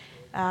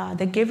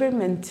 the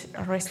government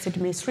arrested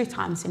me 3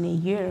 times in a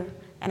year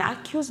and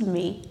accused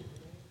me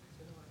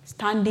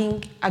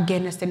standing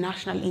against the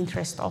national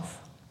interest of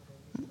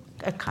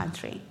a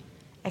country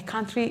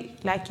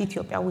like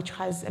Ethiopia, which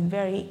has a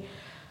very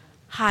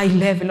high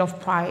level of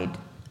pride.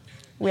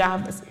 We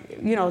have,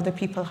 you know, the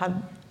people have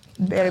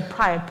very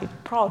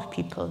proud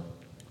people,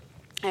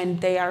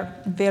 and they are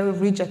very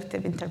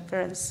rejective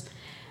interference,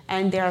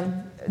 and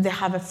they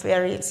have a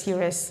very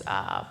serious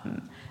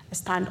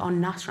stand on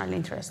national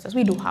interests, as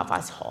we do have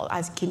as whole,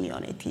 as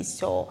communities.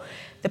 So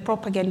the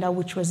propaganda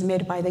which was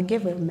made by the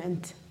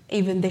government,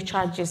 even the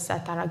charges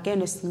that are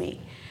against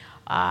me,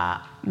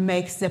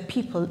 makes the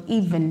people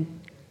even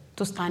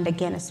to stand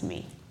against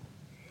me.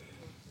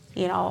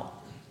 You know,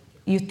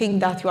 you think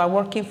that you are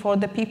working for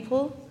the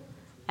people,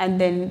 and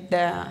then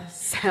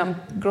some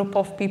group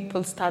of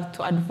people start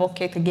to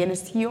advocate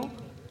against you.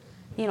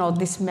 You know,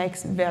 this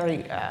makes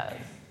very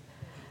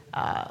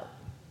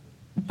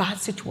bad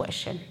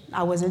situation.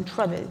 I was in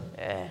trouble,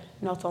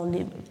 not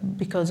only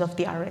because of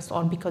the arrest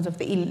or because of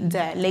the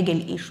legal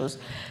issues,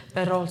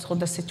 but also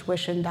the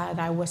situation that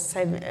I was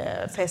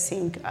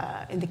facing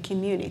in the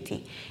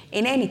community.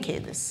 In any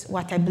case,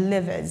 what I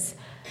believe is,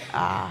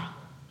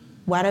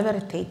 whatever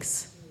it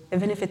takes,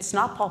 even if it's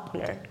not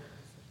popular,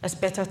 it's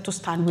better to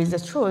stand with the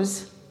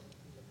truth,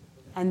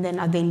 and then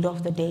at the end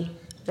of the day,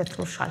 the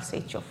truth shall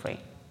set you free.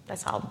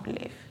 That's how I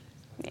believe.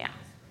 Yeah.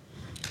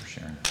 For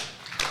sharing.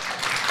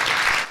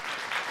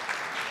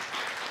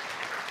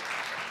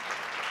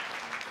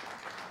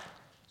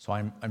 So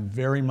I'm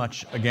very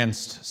much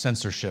against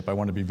censorship. I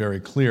want to be very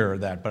clear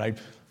of that, but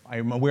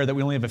I'm aware that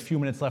we only have a few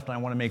minutes left, and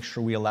I want to make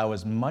sure we allow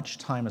as much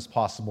time as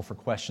possible for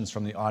questions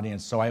from the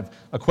audience. So I have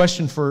a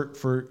question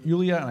for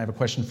Yulia, and I have a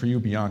question for you,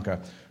 Bianca.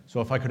 So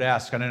if I could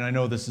ask, and I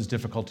know this is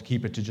difficult to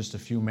keep it to just a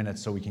few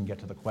minutes so we can get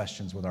to the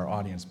questions with our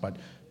audience, but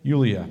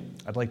Yulia,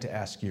 I'd like to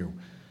ask you,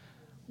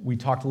 we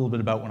talked a little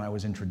bit about when I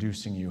was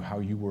introducing you how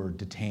you were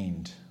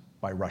detained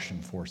by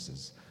Russian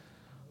forces.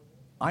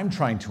 I'm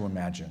trying to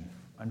imagine,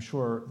 I'm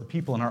sure the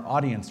people in our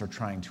audience are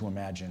trying to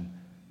imagine,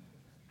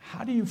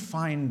 how do you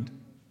find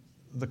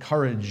the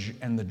courage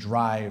and the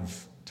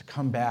drive to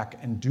come back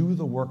and do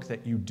the work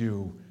that you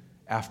do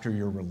after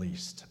you're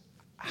released?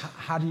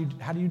 How do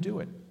you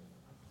do it?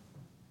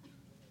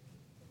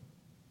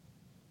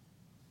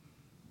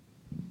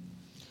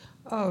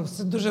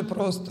 Все дуже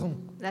просто.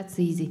 That's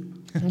easy.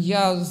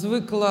 Я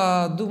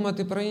звикла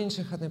думати про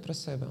інших, а не про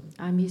себе.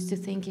 I'm used to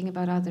thinking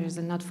about others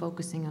and not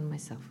focusing on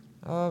myself.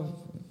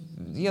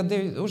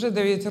 Уже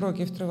 9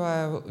 років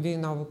триває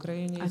війна в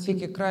Україні.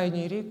 Тільки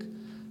крайній рік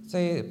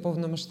це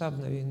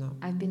повномасштабна війна.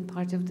 I've been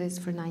part of this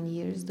for 9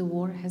 years. The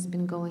war has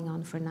been going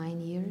on for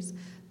 9 years.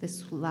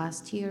 This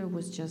last year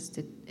was just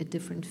a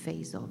different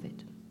phase of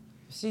it.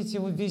 Всі ці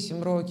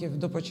 8 років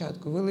до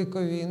початку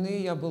Великої війни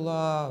я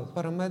була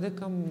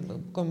парамедиком,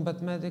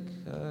 комбат-медик,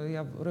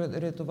 я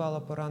рятувала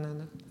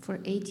поранених. For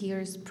 8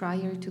 years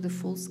prior to the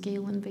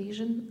full-scale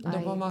invasion, I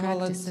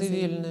Допомагала practiced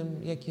цивільним,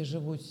 які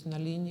живуть на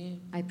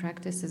лінії.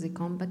 as a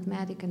combat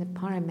medic and a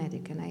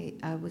paramedic, and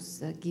I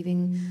was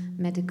giving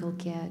medical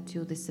care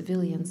to the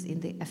civilians in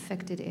the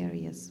affected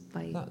areas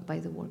by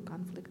the war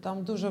conflict.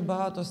 Там дуже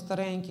багато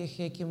стареньких,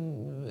 яким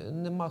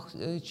нема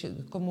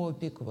кому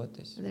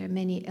опікуватись. There are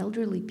many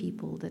elderly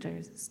people that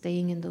are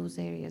staying in those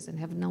areas and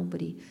have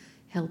nobody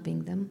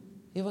helping them.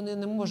 І вони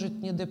не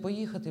можуть ніде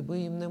поїхати, бо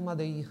їм нема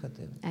де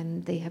їхати.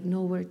 And they have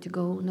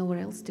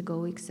nowhere else to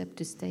go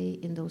except to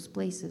stay in those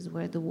places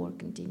where the war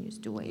continues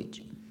to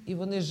wage. І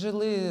вони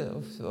жили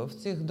в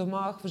цих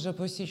домах, вже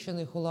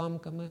посічених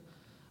уламками.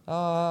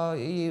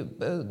 І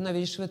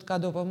навіть швидка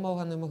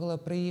допомога не могла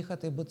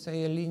приїхати, бо це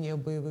є лінія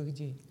бойових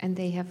дій. And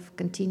they have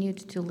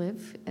continued to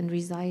live and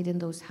reside in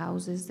those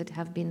houses that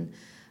have been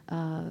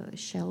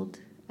shelled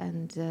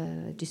and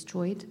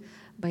destroyed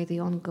by the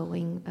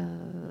ongoing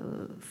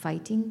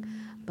fighting,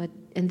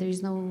 and there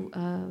is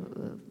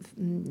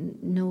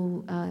no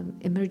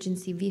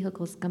emergency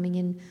vehicles coming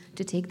in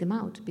to take them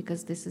out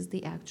because this is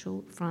the actual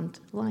front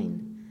line.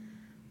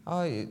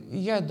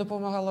 Я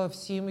допомагала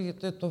всім,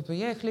 тобто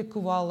я їх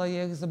лікувала,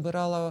 я їх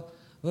забирала,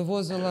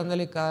 вивозила на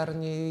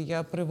лікарні,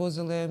 я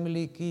привозила їм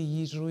ліки,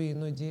 їжу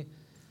іноді.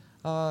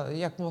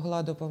 Як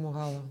могла,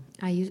 допомагала.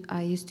 I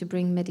used to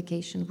bring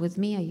medication with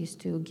me. I used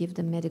to give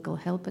them medical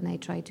help, and I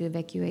tried to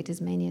evacuate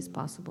as many as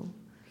possible.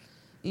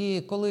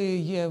 І коли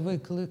є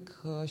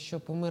виклик, що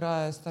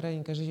помирає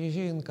старенька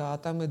жінка, а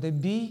там іде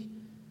бій,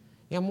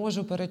 я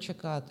можу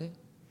перечекати.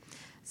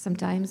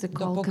 Sometimes the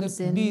call допоки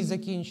comes бій in.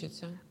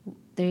 закінчиться.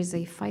 There is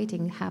a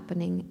fighting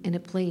happening in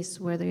a place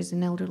where there is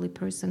an elderly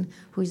person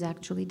who is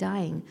actually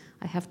dying.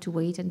 I have to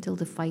wait until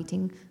the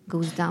fighting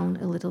goes down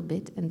a little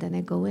bit, and then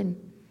I go in.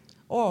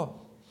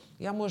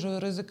 Я можу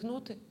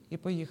ризикнути і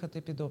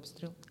поїхати під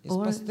обстріл, і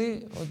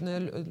спасти одне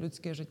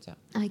людське життя.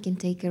 I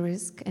can take a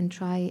risk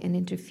and try and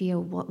interfere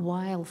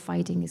while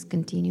fighting is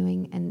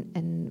continuing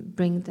and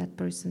bring that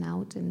person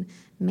out and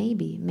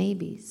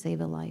maybe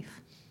save a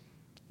life.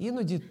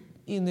 Іноді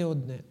і не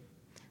одне.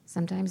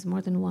 Sometimes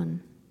more than one.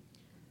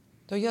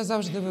 То я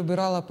завжди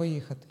вибирала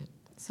поїхати.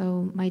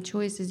 So my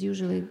choice is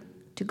usually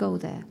to go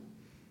there.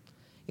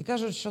 І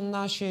кажуть, що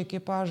наші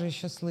екіпажі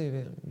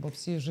щасливі, бо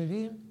всі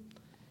живі,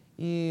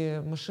 і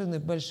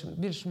машини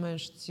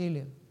більш-менш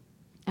цілі.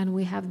 And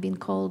we have been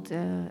called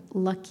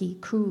lucky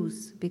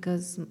crews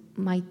because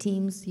my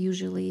teams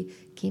usually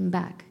came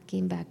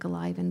back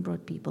alive and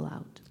brought people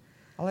out.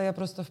 Але я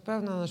просто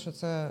впевнена, що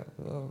це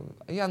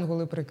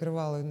янголи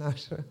прикривали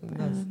нас.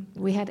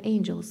 We had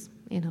angels,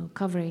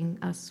 covering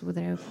us with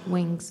their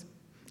wings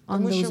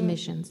on those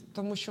missions.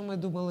 Тому що ми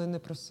думали не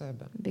про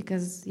себе.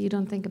 Because you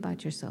don't think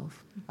about yourself.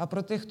 А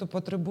про тих, хто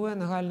потребує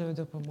нагальної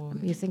допомоги.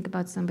 You think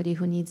about somebody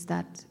who needs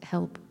that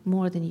help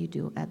more than you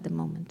do at the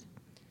moment.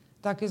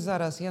 Так і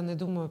зараз я не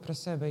думаю про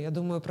себе. Я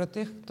думаю про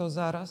тих, хто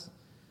зараз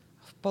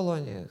в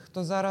полоні,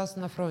 хто зараз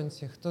на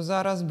фронті, хто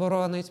зараз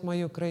боронить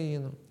мою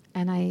країну.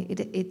 And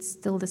it's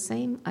still the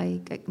same.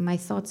 My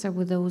thoughts are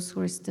with those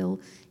who are still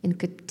in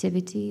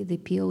captivity, the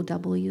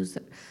POWs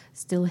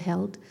still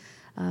held.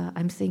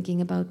 I'm thinking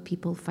about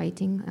people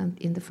fighting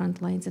in the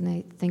front lines, and I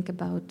think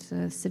about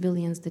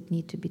civilians that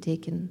need to be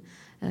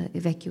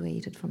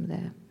evacuated from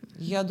there.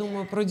 Я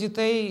думаю про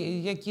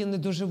дітей, які не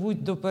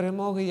доживуть до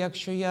перемоги,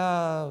 якщо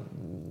я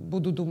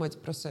буду думати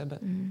про себе.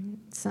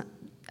 So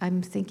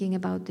I'm thinking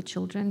about the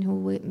children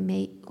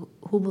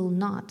who will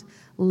not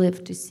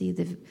live to see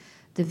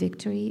the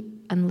victory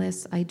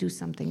unless I do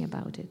something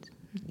about it.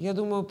 Я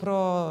думаю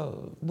про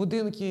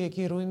будинки,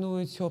 які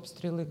руйнують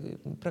обстріли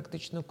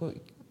практично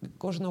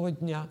кожного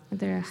дня з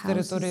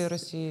території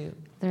Росії,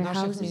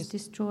 наших міст. There are houses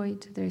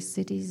destroyed, there are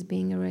cities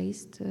being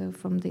erased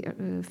from the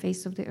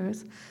face of the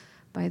earth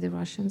by the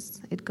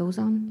Russians. It goes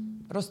on.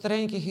 Про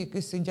стареньких,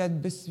 які сидять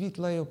без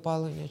світла і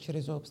опалення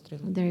через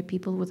обстріли. There are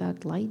people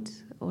without light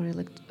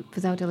or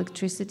without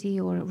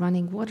electricity or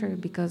running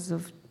water because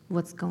of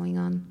what's going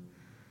on.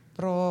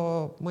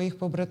 Про моїх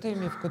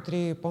побратимів,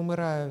 котрі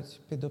помирають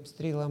під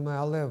обстрілами,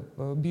 але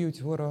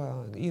б'ють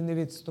ворога і не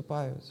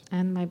відступають.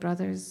 And my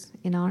brothers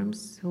in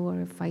arms who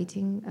are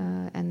fighting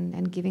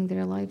and giving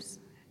their lives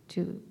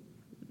to,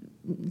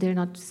 they're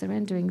not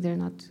surrendering,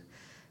 they're not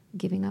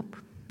giving up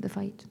the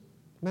fight.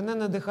 Мене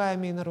надихає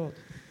мій народ.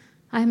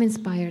 I'm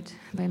inspired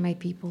by my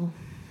people.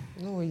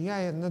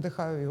 Я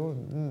надихаю його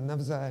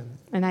навзаєм.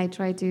 And I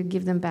try to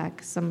give them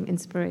back some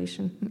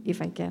inspiration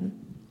if I can.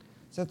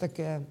 Це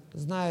таке,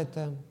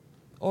 знаєте,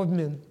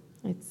 обмін.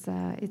 It's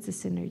a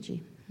synergy.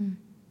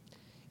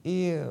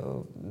 І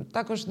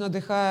також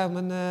надихає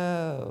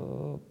мене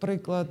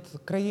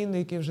приклад країн,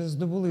 які вже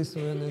здобули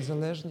свою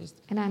незалежність.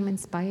 And I'm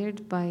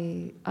inspired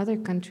by other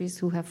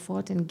countries who have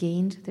fought and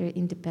gained their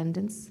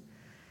independence.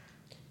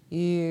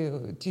 І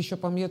ті, що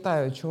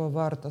пам'ятають, чого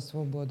варта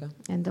свобода.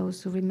 And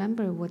those who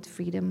remember what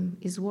freedom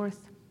is worth.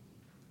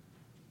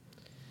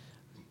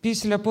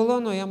 після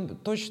полону я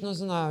точно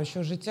знаю,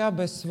 що життя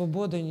без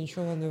свободи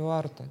нічого не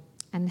варте.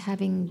 And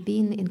having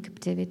been in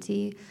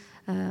captivity,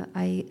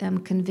 I am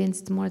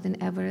convinced more than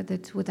ever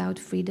that without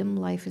freedom,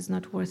 life is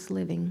not worth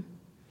living.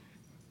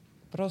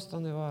 Просто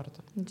не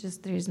варто.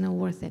 Just there is no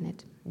worth in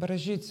it.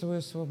 Бережіть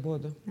свою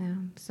свободу.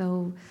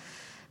 So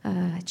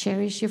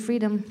cherish your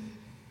freedom.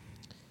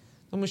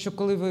 Тому що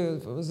коли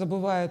ви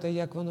забуваєте,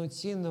 як воно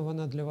цінно,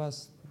 вона для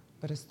вас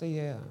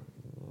перестає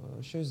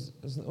щось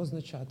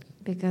означати.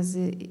 Because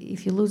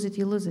if you lose it,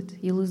 you lose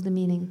it. You lose the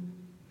meaning.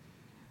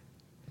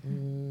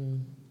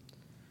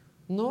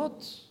 Ну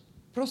от,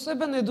 про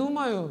себе не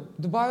думаю,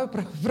 дбаю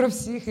про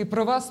всіх і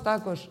про вас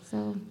також.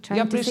 So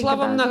Я прийшла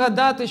вам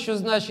нагадати, що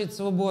значить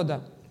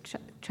свобода.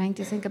 Trying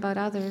to think about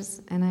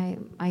others, and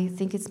I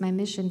think it's my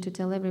mission to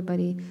tell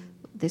everybody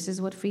this is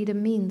what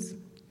freedom means.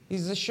 І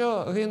за що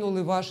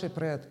гинули ваші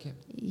предки?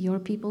 Your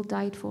people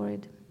died for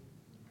it.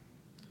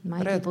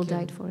 My Предки. people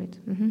died for it.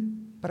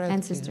 Предки.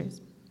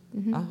 Ancestors.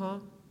 Ага.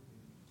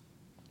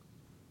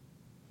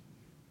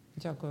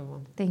 Дякую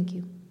вам. Thank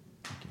you.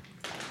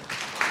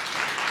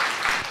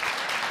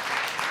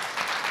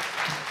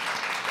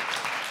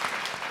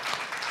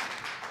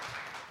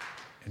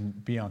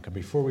 And Bianca,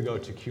 before we go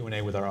to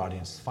Q&A with our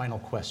audience, final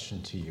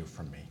question to you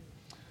from me.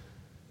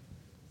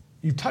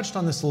 You touched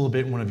on this a little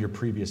bit in one of your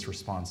previous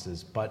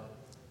responses, but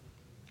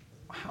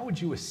how would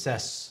you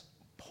assess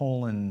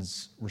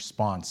Poland's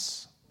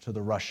response to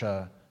the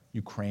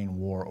Russia-Ukraine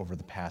war over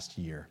the past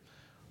year?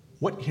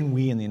 What can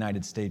we in the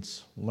United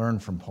States learn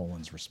from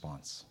Poland's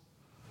response?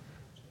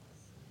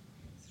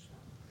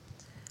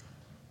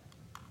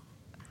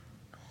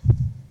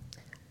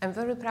 I'm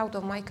very proud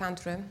of my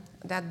country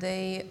that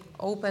they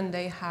opened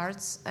their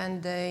hearts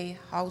and their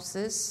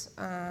houses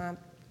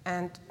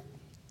and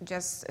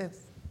just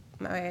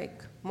make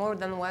more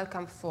than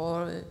welcome for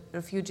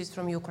refugees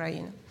from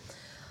Ukraine.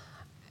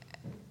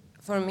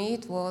 For me,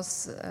 it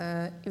was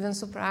even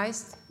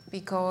surprised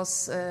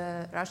because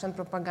Russian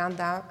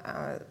propaganda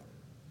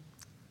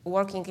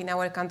working in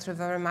our country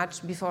very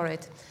much before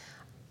it.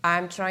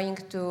 I'm trying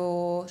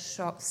to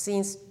show,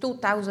 since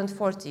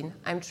 2014,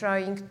 I'm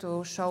trying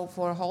to show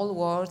for whole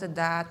world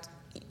that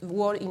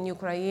war in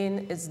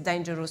Ukraine is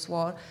dangerous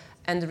war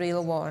and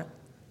real war.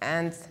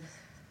 And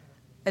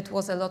it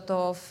was a lot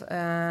of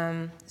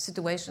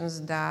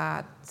situations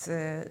that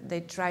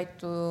they tried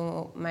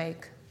to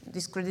make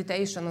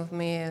discreditation of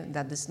me,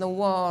 that there's no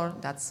war,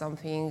 that's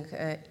something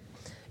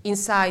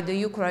inside the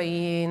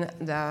Ukraine,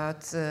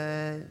 that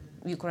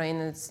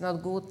Ukraine is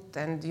not good,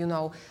 and you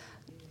know,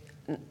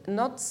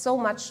 not so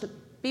much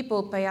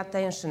people pay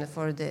attention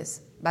for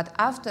this. But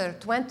after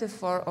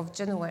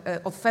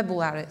 24th of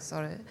February,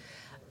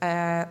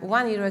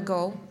 1 year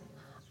ago,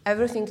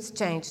 everything's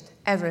changed,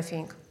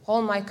 everything.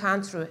 All my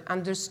country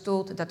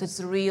understood that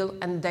it's real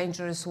and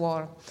dangerous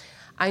war.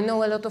 I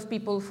know a lot of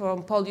people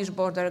from Polish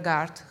border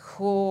guard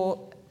who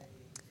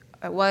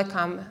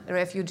welcome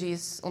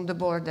refugees on the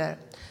border,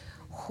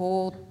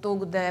 who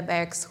took their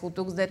bags, who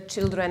took their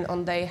children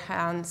on their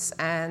hands,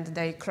 and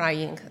they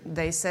crying.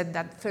 They said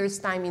that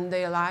first time in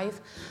their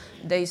life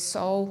they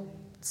saw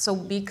so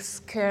big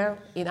scare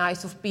in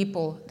eyes of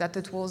people, that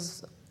it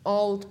was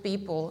old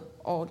people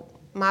or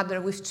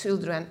mother with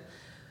children.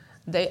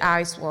 Their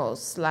eyes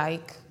was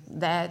like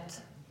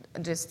that,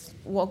 just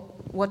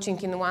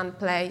watching in one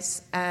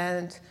place,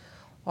 and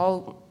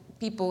all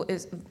people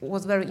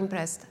was very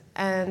impressed.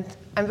 And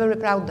I'm very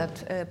proud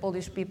that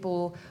Polish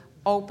people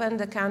open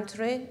the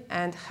country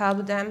and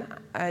help them.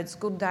 It's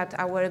good that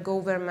our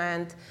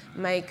government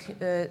make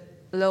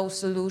law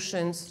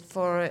solutions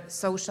for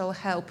social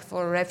help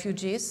for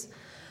refugees.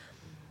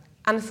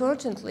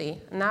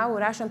 Unfortunately, now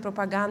Russian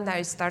propaganda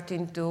is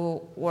starting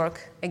to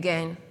work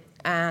again.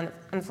 And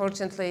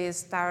unfortunately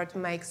start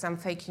make some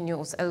fake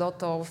news, a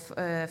lot of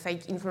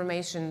fake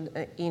information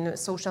in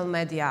social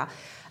media.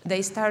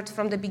 They start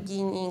from the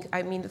beginning,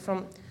 I mean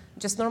from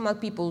just normal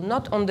people,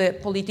 not on the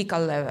political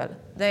level.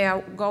 They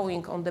are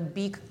going on the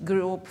big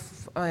group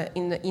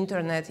in the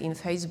internet, in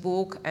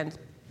Facebook, and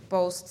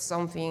post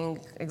something,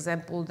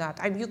 example that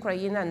I'm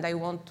Ukrainian and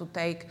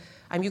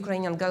I'm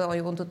Ukrainian girl,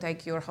 I want to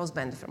take your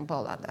husband from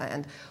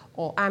Poland.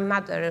 Or I'm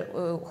mother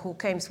who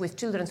came with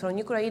children from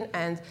Ukraine,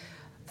 and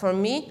for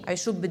me, I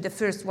should be the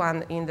first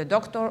one in the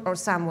doctor or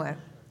somewhere.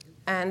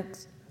 And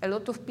a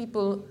lot of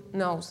people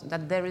knows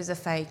that there is a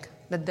fake,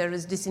 that there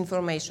is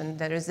disinformation,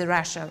 there is the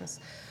Russians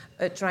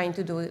trying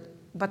to do it.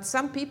 But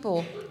some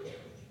people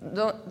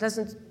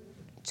doesn't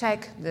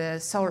check the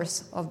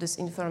source of this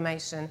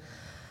information.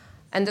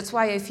 And that's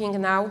why I think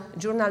now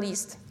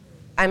journalists,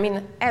 I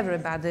mean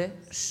everybody,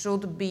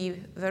 should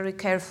be very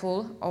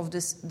careful of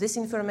this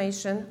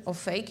disinformation, of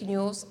fake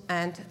news,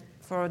 and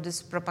for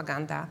this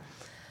propaganda.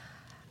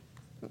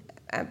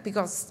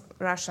 Because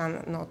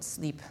Russia not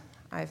sleep,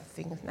 I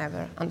think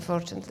never,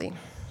 unfortunately.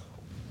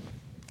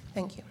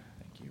 Thank you.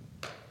 Thank you.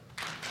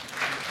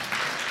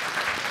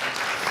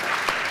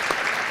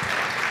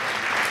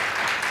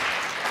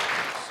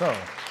 So,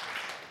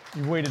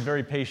 you've waited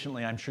very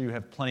patiently. I'm sure you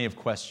have plenty of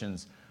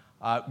questions.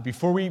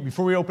 Before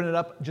we open it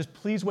up, just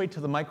please wait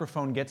till the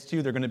microphone gets to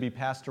you. They're going to be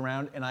passed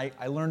around. And I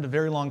learned a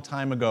very long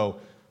time ago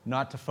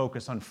not to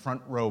focus on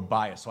front row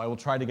bias. So I will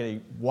try to get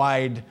a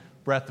wide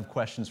breadth of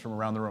questions from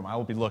around the room. I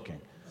will be looking.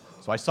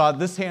 So I saw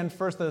this hand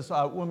first, this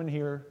woman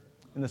here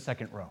in the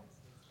second row.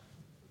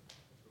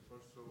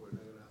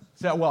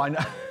 So, well, I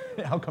know.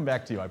 I'll come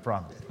back to you, I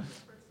promise.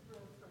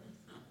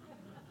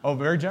 Oh,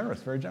 very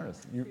generous, very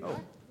generous.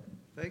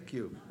 Thank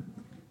you.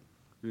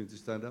 You need to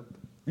stand up?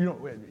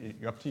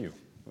 Up to you.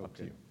 Okay. Up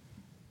to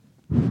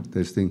you.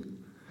 Testing.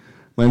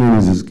 My name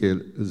is Ezekiel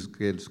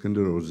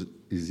Skender, or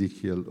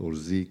Ezekiel, or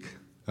Zeke.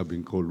 I've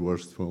been called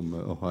worse from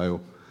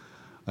Ohio.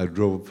 I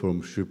drove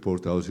from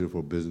Shreveport. I was here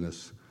for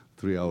business,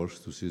 3 hours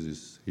to see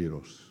these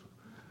heroes.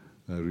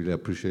 I really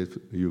appreciate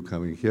you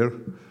coming here.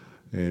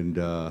 And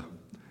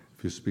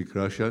if you speak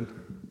Russian,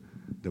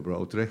 Dobra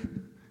Utre.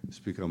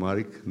 Speak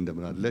Amharic,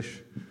 Ndemna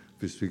Adlesh.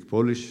 If you speak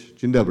Polish,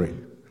 Dzień dobry.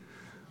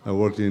 I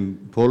worked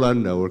in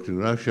Poland, I worked in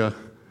Russia,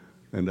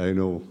 and I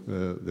know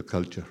the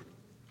culture.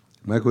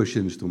 My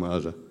question is to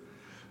Maaza.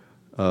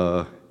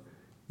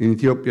 In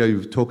Ethiopia,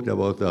 you've talked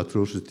about the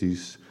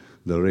atrocities,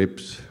 the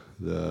rapes,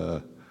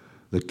 the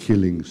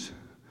killings,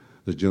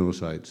 the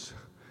genocides.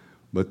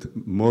 But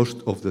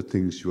most of the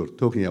things you were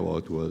talking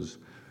about was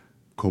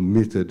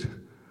committed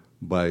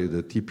by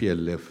the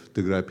TPLF,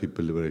 Tigray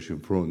People Liberation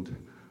Front,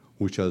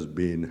 which has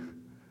been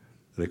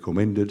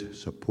recommended,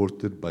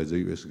 supported by the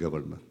US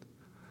government,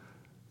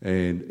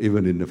 and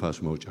even in Nefas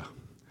Moja.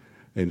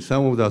 And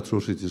some of the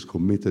atrocities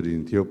committed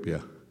in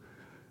Ethiopia,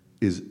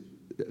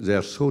 they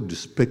are so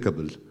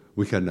despicable,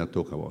 we cannot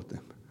talk about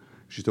them.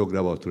 She talked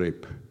about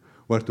rape.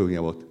 We're talking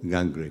about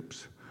gang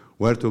rapes.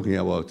 We're talking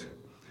about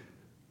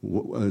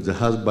the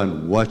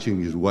husband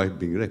watching his wife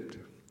being raped.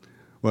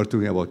 We're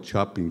talking about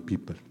chopping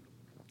people.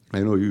 I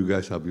know you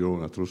guys have your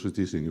own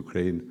atrocities in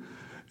Ukraine,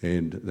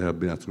 and there have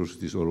been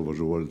atrocities all over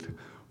the world.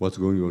 What's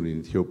going on in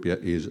Ethiopia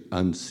is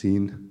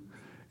unseen.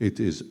 It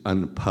is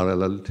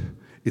unparalleled.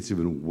 It's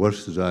even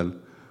worse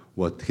than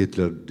what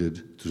Hitler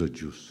did to the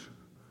Jews,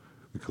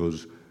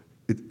 because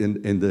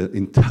the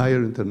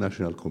entire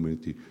international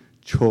community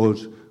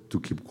chose to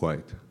keep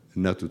quiet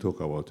and not to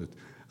talk about it,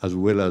 as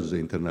well as the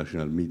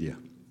international media.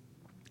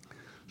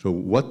 So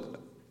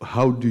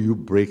how do you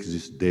break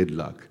this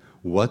deadlock?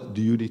 What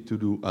do you need to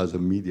do as a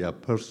media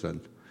person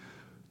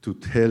to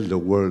tell the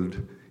world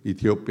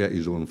Ethiopia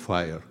is on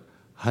fire?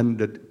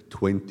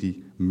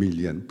 120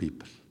 million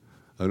people.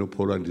 I know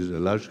Poland is a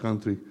large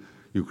country,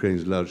 Ukraine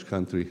is a large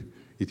country,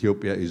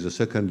 Ethiopia is the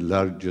second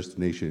largest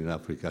nation in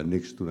Africa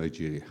next to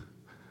Nigeria.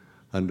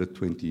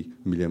 120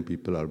 million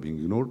people are being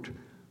ignored.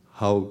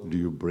 How do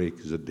you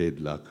break the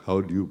deadlock? How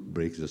do you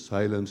break the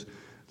silence?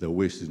 The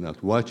West is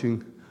not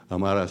watching.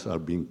 Amaras are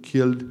being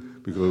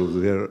killed because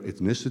of their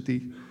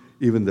ethnicity.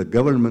 Even the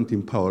government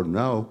in power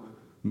now,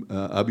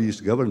 Abiy's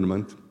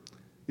government,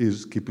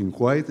 is keeping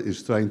quiet,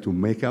 is trying to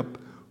make up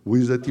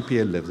with the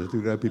TPLF, the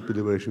Tigray People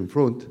Liberation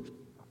Front,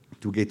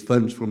 to get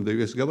funds from the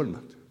US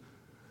government.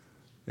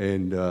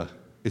 And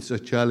it's a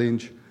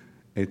challenge,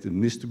 it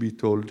needs to be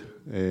told,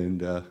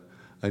 and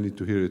I need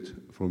to hear it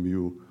from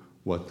you,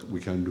 what we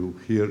can do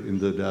here in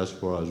the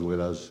diaspora as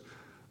well as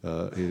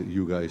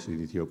you guys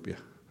in Ethiopia.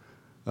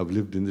 I've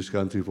lived in this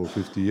country for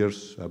 50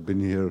 years. I've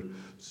been here,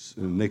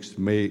 next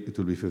May it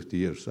will be 50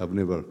 years. I've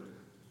never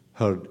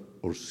heard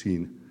or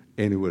seen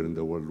anywhere in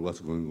the world what's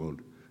going on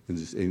in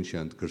this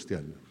ancient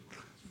Christianity.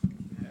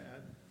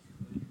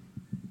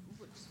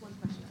 Just one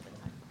question at a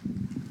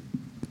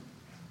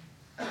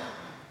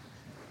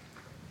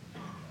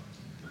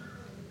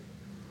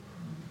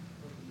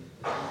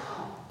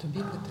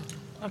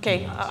time.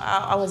 Okay,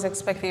 I was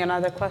expecting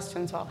another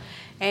question. So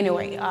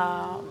anyway,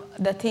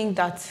 the thing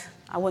that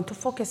I want to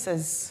focus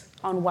is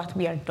on what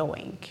we are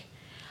doing.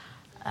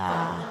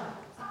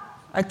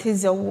 It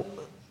is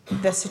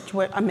the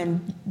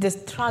situation, the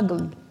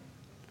struggle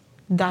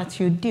that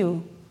you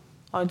do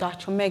or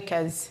that you make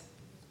as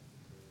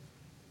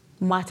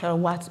matter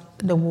what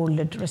the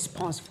world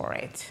responds for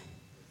it.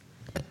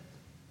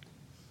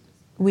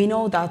 We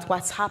know that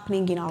what's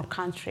happening in our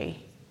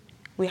country,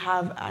 we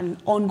have an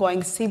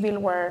ongoing civil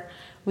war,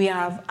 we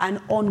have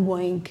an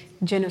ongoing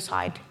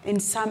genocide. In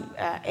some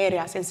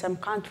areas, in some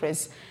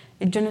countries,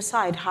 a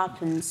genocide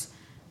happens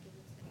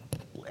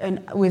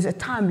and with a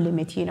time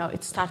limit,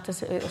 it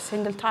starts a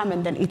single time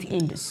and then it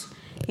ends.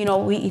 We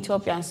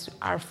Ethiopians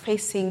are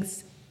facing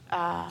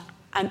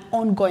an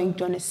ongoing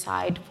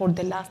genocide for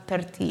the last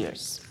 30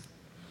 years.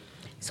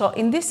 So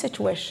in this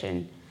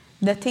situation,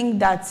 the thing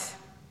that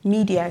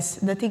medias,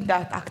 the thing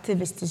that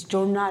activists,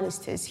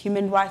 journalists,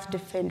 human rights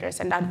defenders,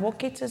 and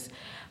advocates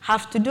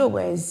have to do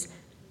is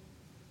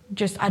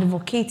just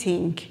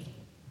advocating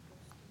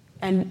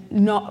and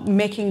not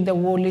making the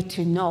world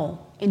to know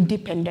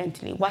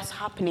independently what's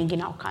happening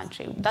in our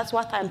country. That's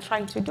what I'm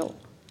trying to do.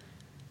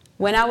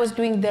 When I was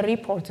doing the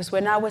reports,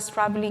 when I was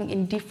traveling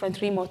in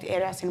different remote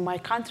areas in my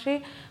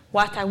country,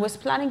 what I was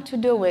planning to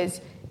do is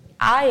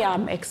I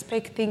am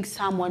expecting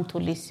someone to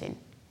listen.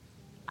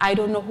 I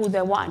don't know who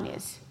the one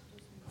is.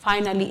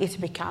 Finally, it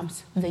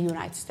becomes the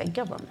United States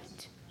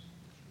government.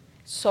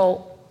 So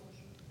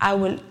I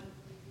will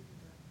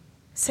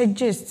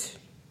suggest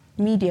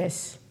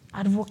medias,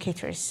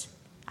 advocates,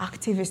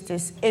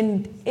 activists,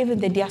 and even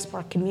the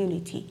diaspora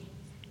community,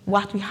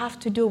 what we have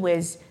to do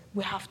is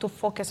we have to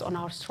focus on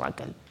our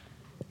struggle.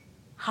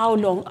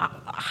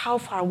 How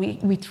far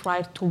we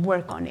try to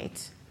work on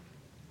it.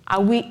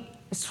 Are we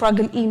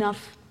struggle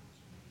enough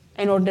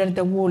in order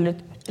the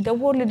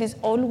world is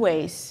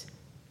always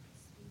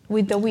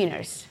with the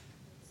winners.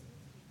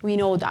 We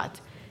know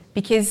that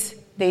because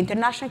the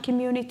international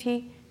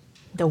community,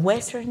 the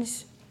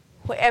Westerns,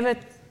 whoever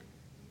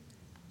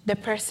the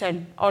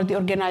person or the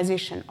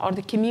organization or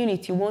the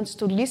community wants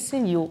to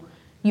listen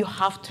you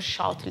have to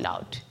shout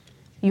loud.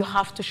 You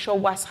have to show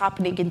what's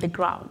happening in the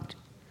ground.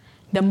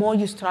 The more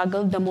you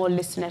struggle, the more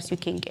listeners you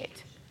can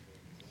get.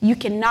 You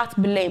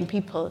cannot blame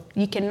people.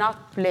 You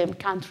cannot blame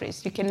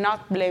countries. You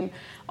cannot blame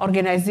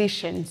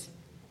organizations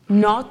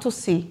not to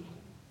see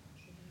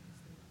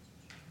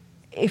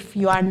if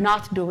you are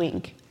not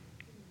doing,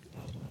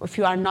 if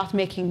you are not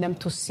making them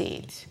to see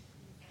it,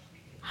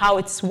 how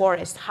it's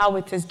worse, how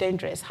it is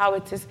dangerous, how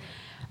it is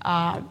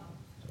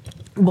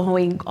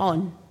going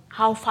on,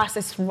 how fast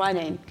it's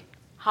running,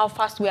 how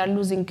fast we are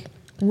losing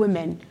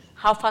women,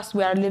 how fast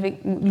we are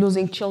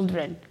losing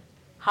children,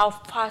 how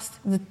fast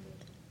the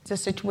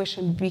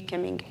situation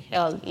becoming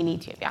hell in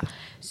Ethiopia.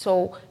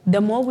 So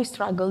the more we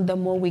struggle, the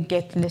more we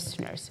get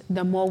listeners,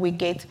 the more we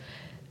get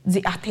the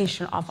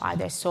attention of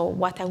others. So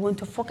what I want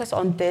to focus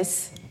on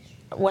this,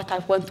 what I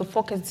want to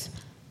focus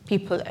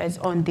people is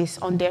on this,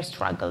 on their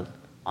struggle,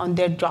 on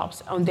their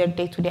jobs, on their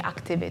day-to-day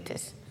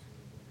activities.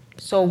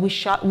 So we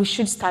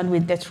should stand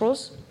with the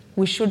truth,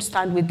 we should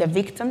stand with the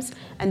victims,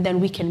 and then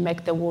we can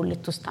make the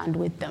world to stand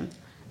with them.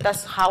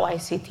 That's how I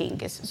see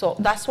things. So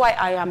that's why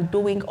I am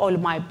doing all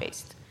my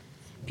best.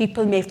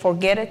 People may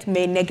forget it,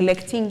 may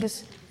neglect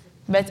things,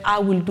 but I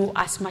will do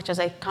as much as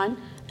I can,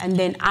 and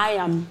then I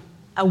am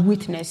a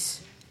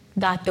witness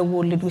that the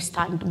world will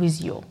stand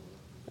with you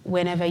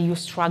whenever you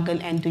struggle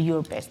and do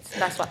your best.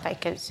 That's what I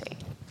can say.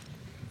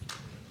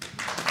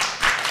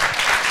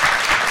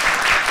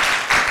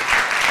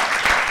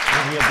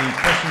 We have the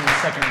question in the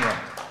second row.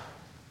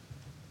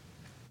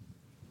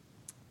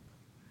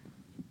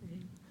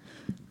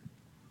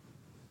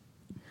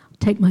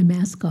 Take my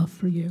mask off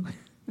for you.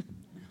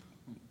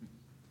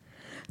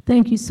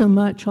 Thank you so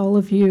much, all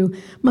of you.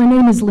 My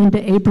name is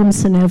Linda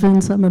Abramson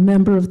Evans. I'm a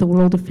member of the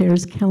World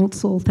Affairs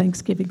Council,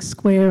 Thanksgiving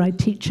Square. I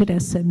teach at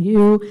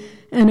SMU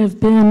and have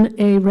been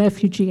a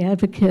refugee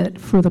advocate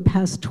for the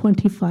past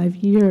 25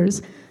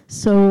 years.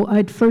 So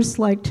I'd first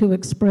like to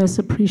express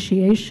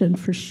appreciation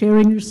for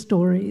sharing your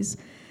stories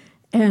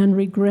and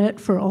regret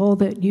for all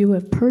that you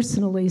have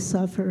personally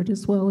suffered,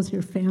 as well as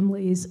your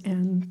families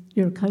and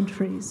your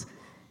countries,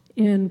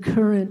 in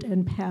current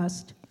and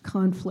past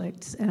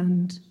conflicts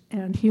and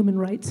human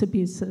rights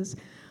abuses.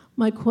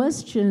 My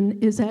question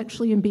is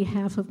actually in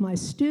behalf of my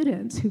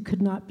students who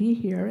could not be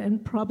here,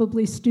 and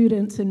probably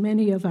students in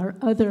many of our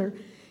other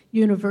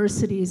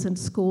universities and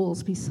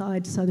schools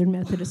besides Southern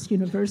Methodist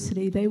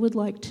University. They would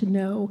like to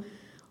know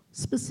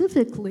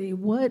specifically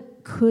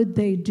what could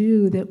they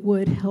do that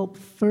would help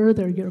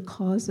further your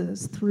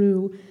causes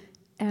through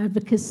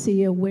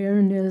advocacy,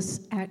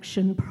 awareness,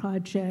 action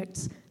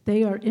projects.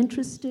 They are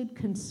interested,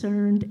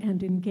 concerned,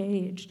 and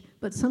engaged,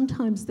 but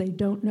sometimes they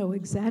don't know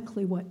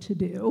exactly what to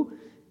do,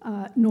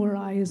 nor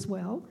I as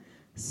well.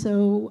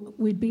 So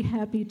we'd be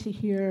happy to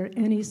hear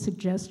any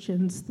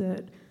suggestions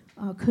that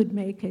could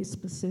make a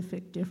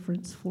specific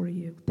difference for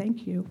you.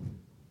 Thank you.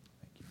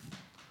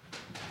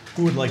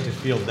 Who would like to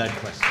field that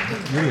question?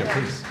 Yulia,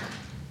 please.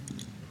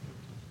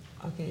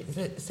 Okay,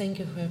 thank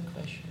you for your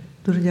question.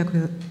 Дуже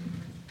дякую.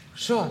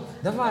 Що?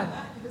 Давай.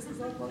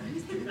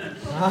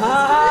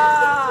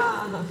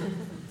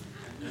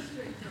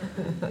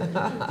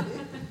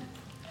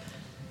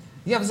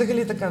 Я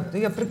взагалі така,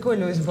 я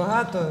приколююсь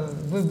багато,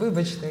 ви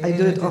вибачте, я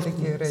іноді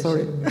такі речі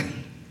роблю.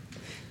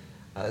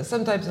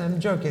 Sometimes I'm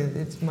joking,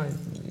 it's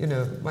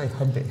my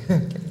hobby.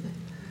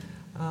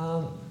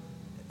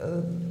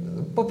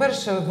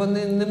 По-перше,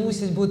 вони не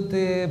мусять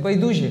бути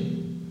байдужі.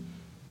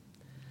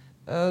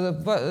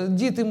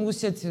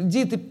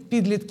 Діти,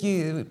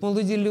 підлітки,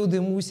 молоді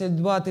люди мусять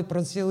дбати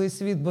про цілий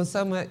світ, бо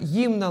саме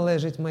їм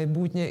належить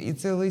майбутнє, і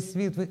цілий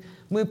світ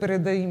ми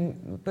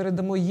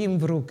передамо їм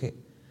в руки.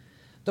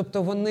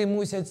 Тобто вони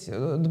мусять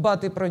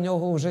дбати про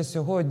нього вже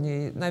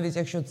сьогодні, навіть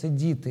якщо це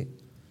діти.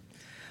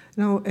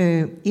 No,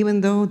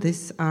 even though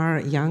these are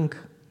young,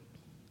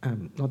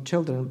 not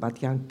children, but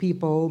young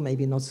people,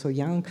 maybe not so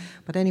young,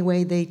 but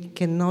anyway, they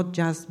cannot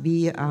just be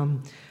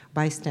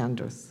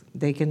bystanders.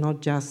 They cannot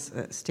just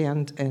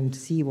stand and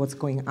see what's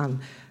going on.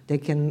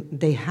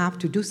 They have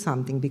to do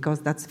something because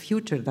that's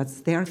future, that's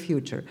their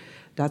future.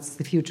 That's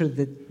the future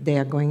that they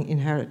are going to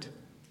inherit.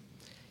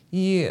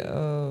 І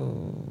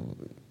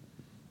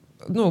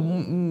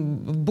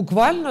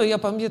буквально я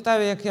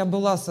пам'ятаю, як я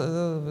була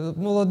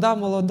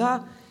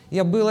молода,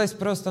 я билась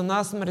просто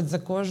насмерть за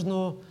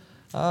кожну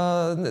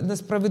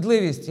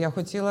несправедливість. Я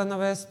хотіла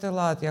навести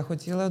лад, я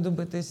хотіла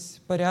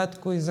добитись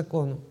порядку і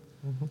закону.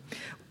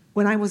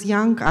 When I was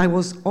young, I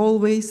was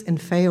always in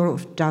favor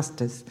of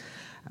justice.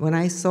 When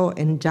I saw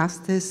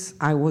injustice,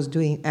 I was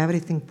doing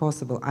everything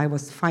possible. I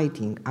was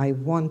fighting. I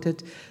wanted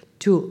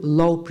to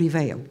law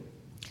prevail.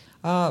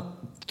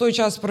 Той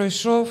час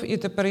пройшов, і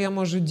тепер я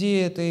можу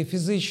діяти і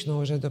фізично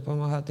вже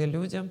допомагати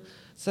людям.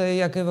 Це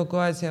як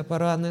евакуація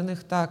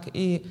поранених, так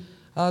і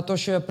то,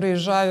 що я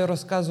приїжджаю,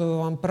 розказую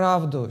вам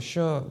правду,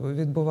 що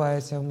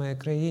відбувається в моїй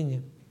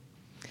країні.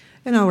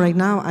 You know, right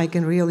now I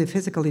can really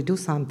physically do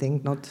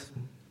something, not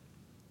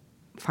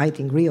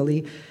fighting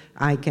really.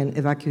 I can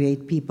evacuate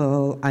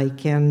people. I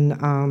can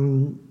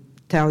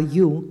tell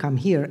you, come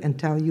here and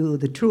tell you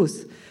the truth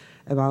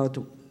about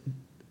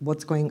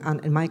what's going on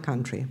in my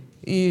country.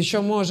 І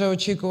що може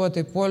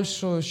очікувати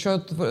Польщу,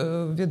 що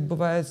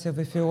відбувається в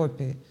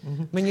Ефіопії.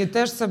 Мені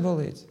теж це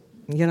болить.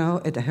 You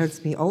know, it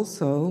hurts me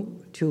also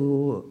to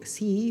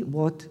see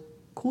what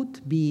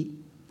could be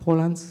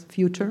Poland's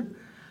future,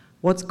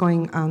 what's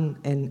going on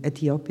in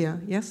Ethiopia.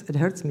 Yes, it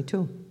hurts me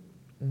too.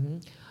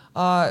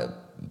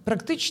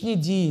 Практичні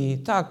дії,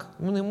 так,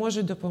 вони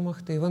можуть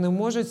допомогти. Вони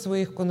можуть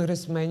своїх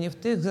конгресменів,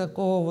 тих, за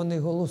кого вони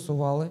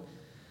голосували,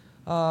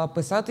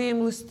 писати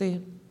їм листи.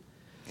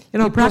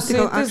 You know, і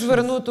просити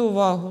звернути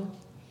увагу.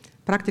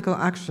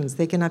 Practical actions.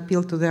 They can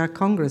appeal to their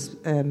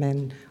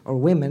congressmen or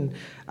women.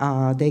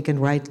 They can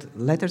write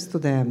letters to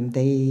them.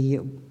 They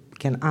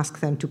can ask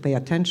them to pay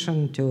attention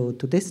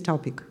to this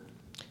topic.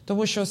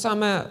 Тому що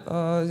саме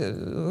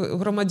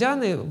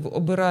громадяни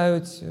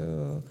обирають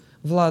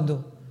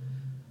владу.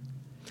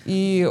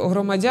 І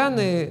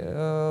громадяни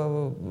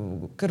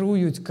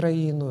керують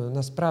країною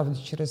насправді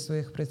через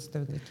своїх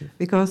представників.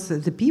 Because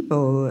the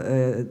people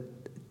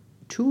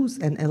choose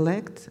and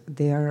elect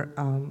their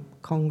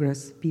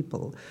Congress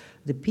people.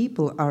 The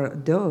people are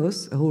those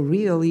who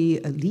really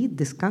lead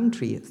this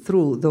country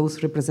through those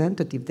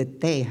representatives that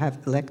they have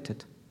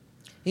elected.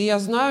 І я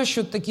знаю,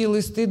 що такі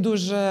листи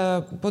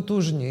дуже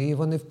потужні, і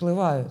вони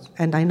впливають.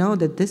 And I know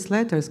that these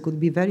letters could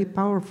be very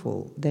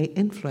powerful.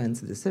 They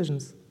influence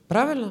decisions.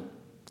 Правильно?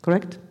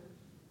 Correct?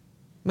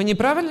 Мені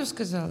правильно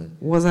сказали?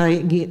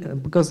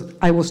 Because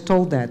I was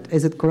told that.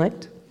 Is it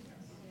correct?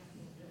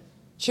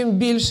 Чим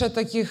більше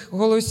таких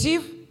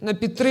голосів на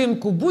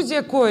підтримку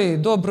будь-якої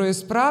доброї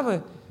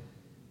справи,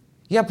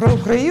 я про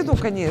Україну,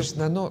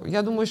 звісно, але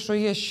я думаю, що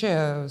є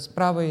ще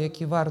справи,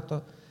 які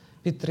варто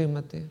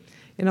підтримати.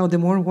 You know, the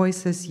more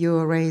voices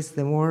you raise,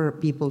 the more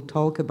people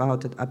talk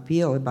about it,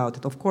 appeal about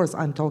it. Of course,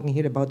 I'm talking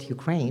here about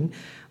Ukraine,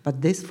 but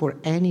this for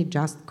any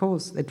just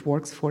cause, it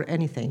works for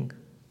anything.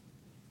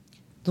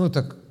 Ну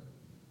так,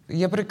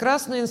 є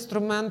прекрасний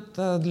інструмент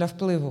для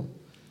впливу.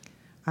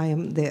 I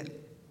am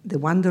the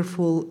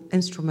wonderful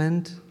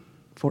instrument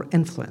for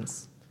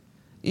influence.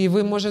 І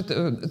ви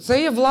можете,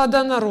 це є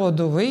влада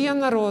народу, ви є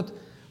народ,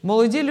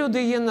 молоді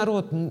люди є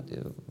народ.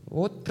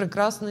 От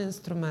прекрасний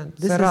інструмент.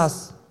 Це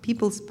раз.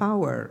 People's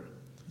power.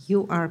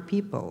 You are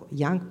people.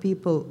 Young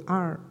people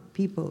are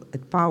people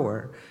at power.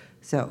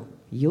 So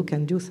you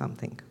can do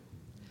something.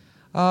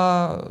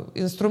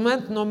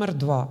 Інструмент номер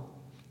 2.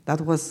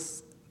 That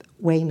was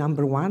way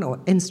number 1 or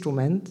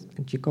instrument,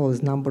 and you call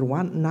it number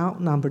 1. Now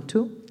number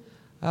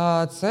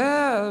 2.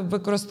 Це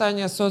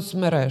використання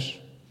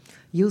соцмереж.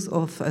 Use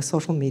of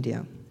social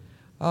media.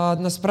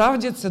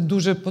 Насправді це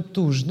дуже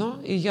потужно,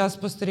 і я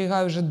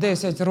спостерігаю вже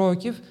 10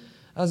 років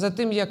за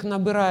тим, як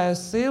набирає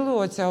силу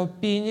оця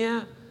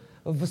опінія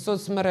в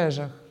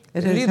соцмережах.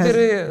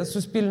 Лідери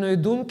суспільної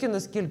думки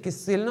наскільки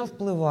сильно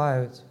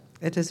впливають.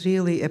 It is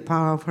really a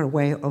powerful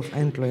way of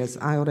influence.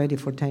 I already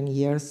for 10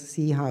 years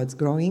see how it's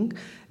growing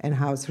and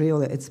how it's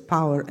really its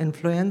power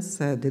influence.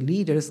 The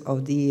leaders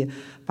of the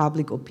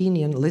public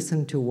opinion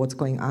listen to what's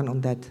going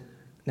on that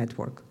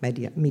network,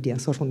 media,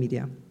 social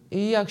media.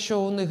 І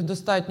якщо у них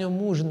достатньо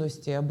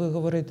мужності, аби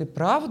говорити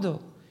правду,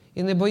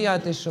 і не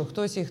боятися, що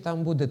хтось їх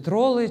там буде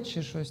тролити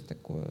чи щось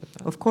таке.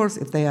 Of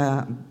course, if they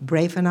are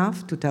brave enough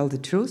to tell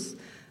the truth,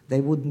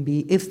 they wouldn't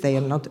be, if they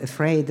are not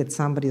afraid that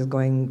somebody is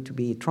going to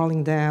be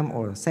trolling them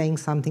or saying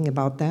something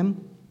about them.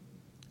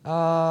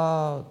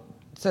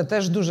 Це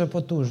теж дуже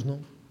потужно.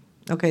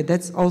 Okay,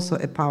 that's also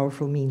a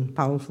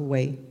powerful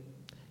way.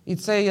 І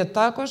це є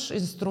також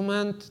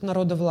інструмент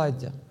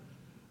народовладдя.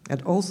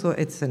 And also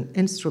it's an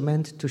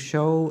instrument to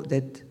show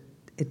that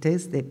it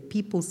is the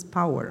people's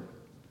power.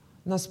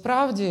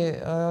 Насправді,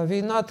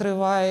 війна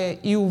триває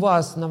і у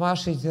вас, на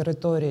вашій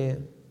території,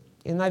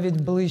 і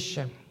навіть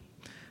ближче.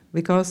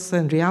 Because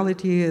in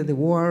reality, the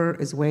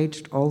war is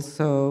waged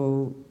also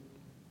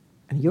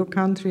in your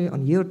country,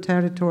 on your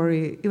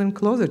territory, even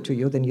closer to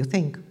you than you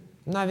think.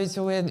 Навіть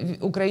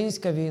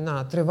українська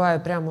війна триває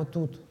прямо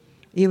тут.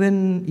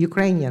 Even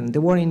Ukrainian,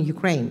 the war in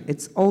Ukraine,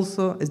 it's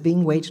also is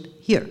being waged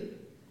here.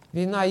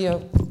 Війна є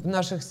в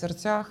наших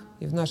серцях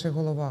і в наших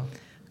головах.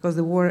 Because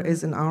the war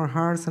is in our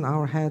hearts and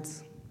our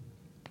heads.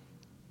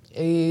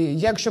 І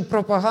якщо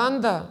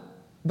пропаганда,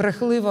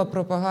 брехлива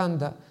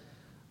пропаганда,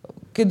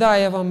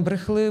 кидає вам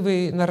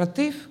брехливий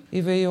наратив,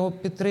 і ви його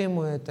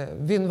підтримуєте,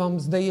 він вам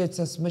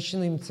здається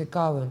смачним,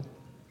 цікавим.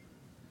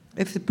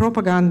 If the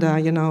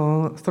propaganda,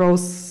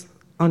 throws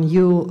on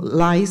you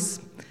lies,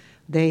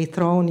 They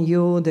throw on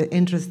you the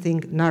interesting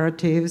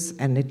narratives,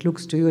 and it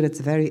looks to you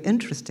that's very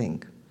interesting.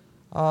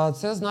 А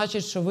це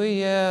значить, що ви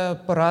є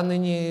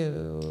поранені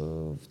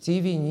в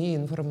цій війні,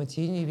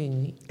 інформаційній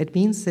війні. It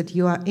means that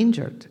you are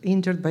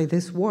injured by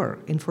this war,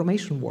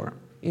 information war.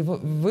 І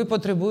ви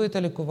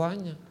потребуєте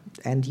лікування.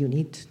 And you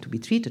need to be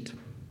treated.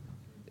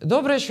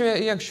 Добре, що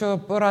якщо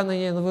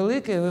поранення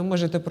невелике, ви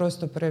можете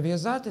просто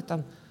перев'язати,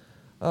 там,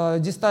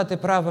 дістати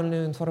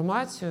правильну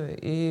інформацію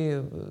і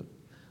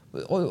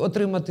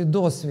отримати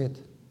досвід.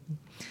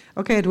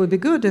 Okay, it would be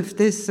good if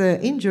this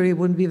injury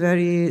wouldn't be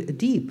very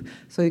deep,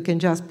 so you can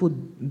just put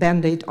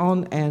Band-Aid on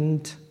and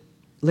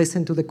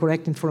listen to the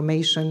correct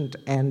information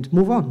and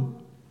move on.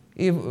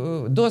 І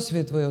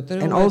досвід ви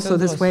отримуєте. And also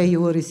this way you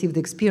will receive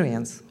the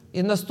experience.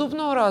 І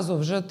наступного разу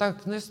вже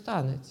так не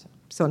станеться.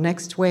 So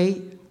next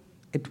way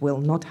it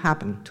will not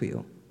happen to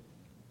you.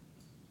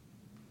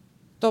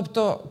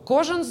 Тобто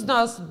кожен з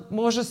нас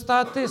може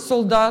стати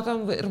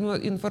солдатом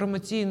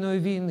інформаційної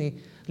війни.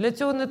 Для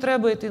цього не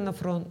треба йти на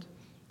фронт.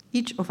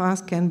 Each of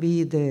us can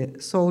be the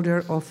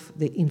soldier of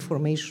the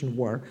information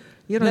war.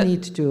 You don't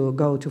need to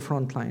go to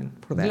front line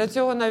for that. Для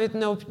цього навіть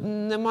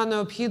нема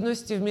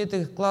необхідності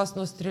вміти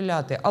класно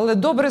стріляти. Але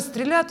добре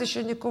стріляти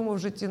ще нікому в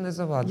житті не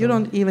завадило. You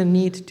don't even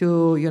need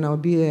to,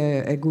 be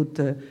a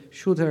good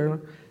shooter,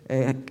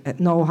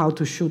 know how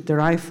to shoot the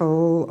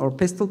rifle or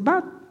pistol,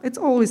 but it's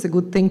always a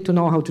good thing to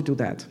know how to do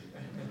that.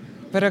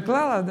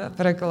 Переклала, да?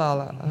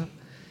 Переклала.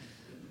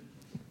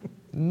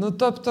 Ну,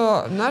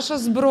 тобто, наша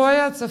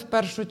зброя – це в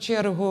першу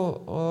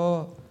чергу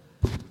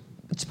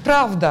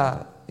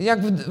правда. Як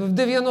в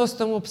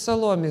 90-му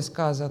псаломі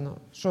сказано,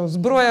 що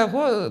зброя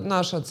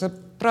наша – це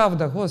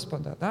правда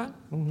Господа, так?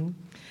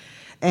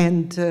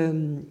 And,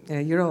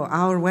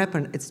 our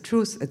weapon, it's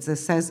truth. It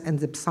says in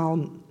the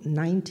Psalm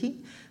 90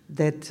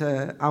 that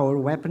our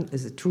weapon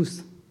is the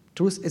truth.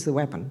 Truth is a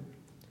weapon.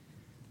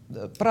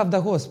 Правда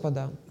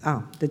Господа.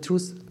 The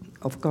truth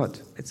of God,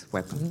 it's a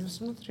weapon.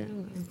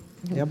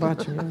 Я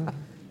бачу.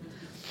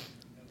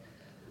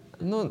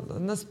 Ну,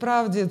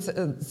 насправді,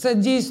 це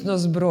дійсно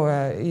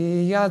зброя,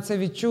 і я це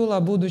відчула,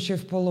 будучи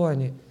в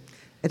полоні.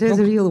 It is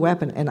a real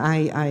weapon, and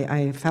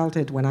I felt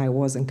it when I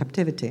was in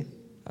captivity.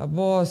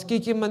 Бо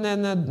скільки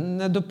мене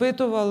не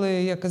допитували,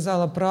 я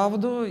казала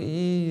правду,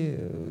 і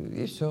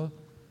все.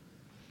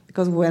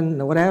 Because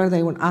whatever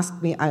they would ask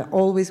me, I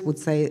always would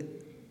say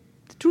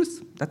the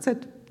truth. That's it,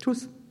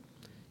 truth.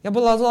 Я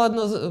була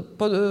ладна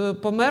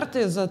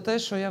померти за те,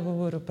 що я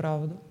говорю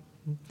правду.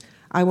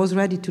 I was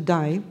ready to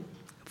die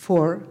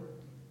for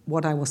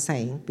what I was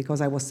saying,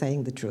 because I was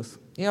saying the truth.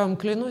 Я вам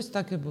клянусь,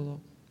 так і було.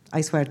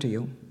 I swear to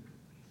you,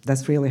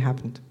 that's really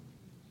happened.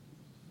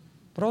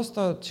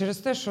 Просто через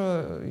те,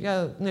 що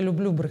я не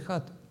люблю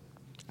брехати.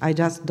 I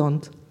just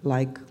don't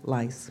like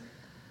lies.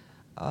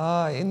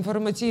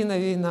 Інформаційна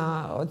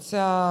війна,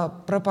 оця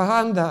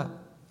пропаганда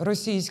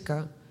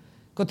російська,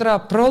 котра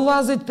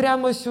пролазить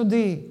прямо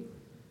сюди.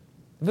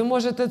 Ви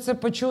можете це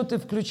почути,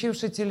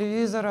 включивши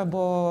телевізор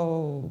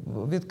або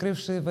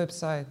відкривши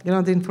веб-сайт.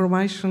 The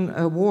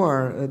information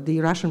war,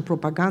 the Russian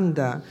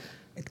propaganda,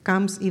 it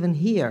comes even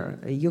here.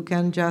 You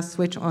can just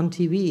switch on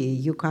TV,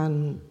 you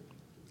can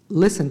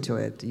listen to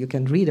it, you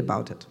can read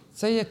about it.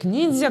 Це як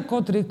ніндзя,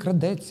 котрий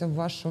крадеться в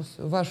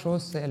вашу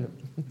оселю.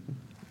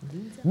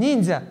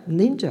 Ніндзя.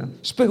 Ninja.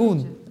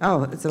 Шпигун.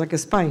 Oh, it's like a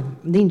spy.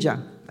 Ninja.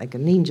 Like a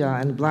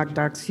ninja in black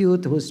dark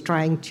suit who's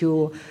trying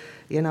to,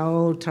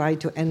 try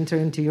to enter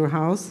into your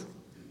house.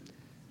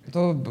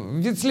 То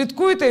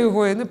відслідкуйте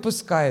його і не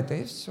пускайте,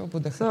 і все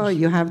буде хорошо. So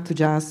you have to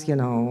just,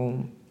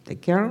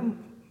 take care,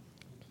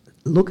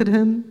 look at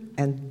him,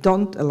 and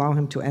don't allow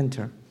him to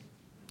enter.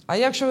 А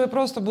якщо ви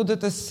просто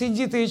будете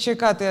сидіти і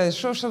чекати,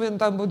 що ж він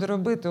там буде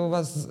робити, у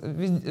вас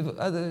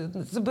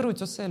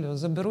заберуть оселю,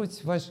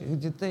 заберуть ваших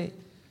дітей.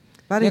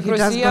 Як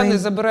росіяни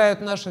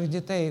забирають наших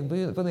дітей,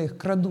 вони їх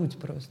крадуть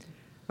просто.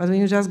 But when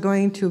you're just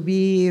going to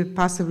be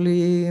passively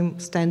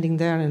standing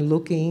there and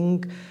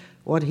looking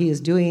what he is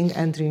doing,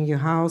 entering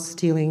your house,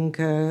 stealing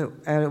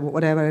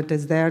whatever it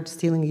is there,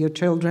 stealing your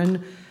children,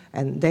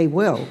 and they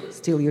will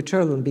steal your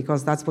children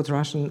because that's what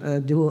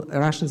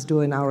Russians do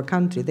in our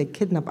country. They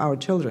kidnap our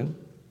children.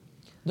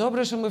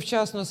 Добре, що ми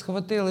вчасно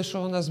схватили,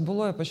 що у нас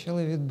було, і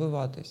почали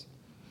відбиватись.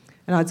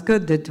 And it's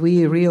good that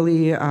we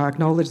really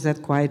acknowledged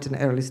that quite an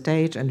early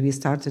stage and we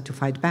started to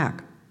fight back.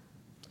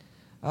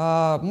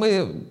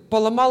 Ми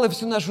поламали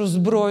всю нашу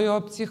зброю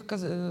об цих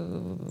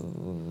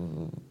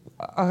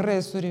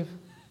агресорів.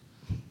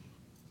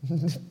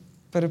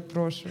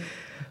 Перепрошую.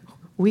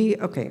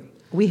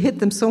 We hit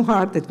them so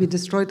hard that we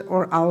destroyed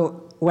our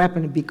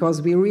weapon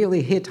because we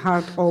really hit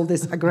hard all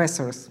these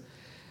aggressors.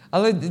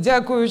 Але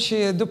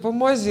дякуючи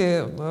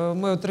допомозі,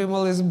 ми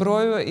отримали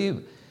зброю, і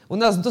у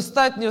нас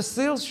достатньо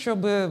сил,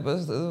 щоб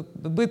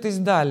битись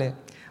далі.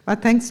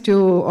 But thanks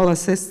to all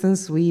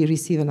assistance, we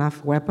receive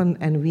enough weapon,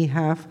 and we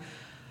have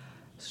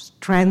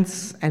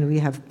strength, and we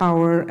have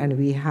power, and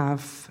we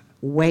have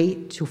way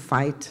to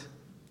fight,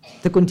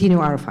 to continue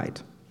our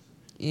fight.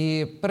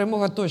 І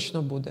перемога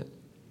точно буде.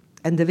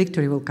 And the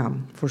victory will come,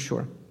 for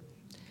sure.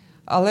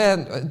 Але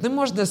не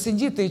можна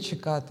сидіти і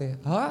чекати.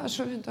 А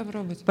що він там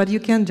робить? But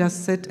you can't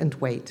just sit and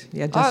wait.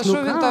 Yeah, just що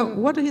look, він там?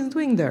 what he's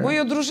doing there.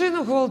 Мою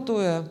дружину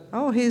гвалтує.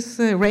 Oh, he's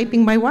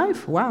raping my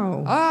wife.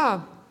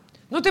 Wow.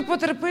 Ну ти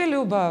потерпи,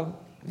 Люба.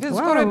 Він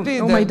скоро Wow.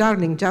 піде. Oh, my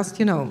darling,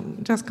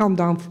 just calm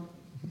down.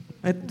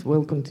 It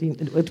will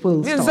continue. It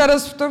will Він stop.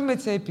 зараз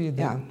втомиться і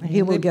піде. Yeah,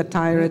 he will get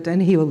tired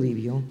and he will leave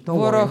you. Don't worry.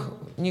 Ворог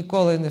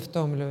ніколи не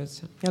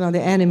втомлюється. You know,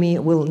 the enemy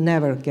will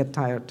never get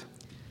tired.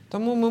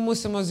 Тому ми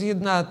мусимо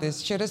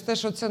з'єднатись через те,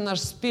 що це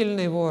наш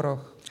спільний ворог.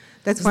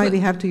 That's why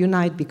we have to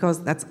unite,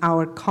 because that's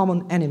our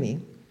common enemy.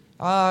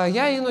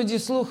 Я іноді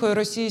слухаю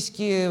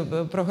російські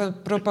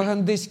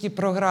пропагандистські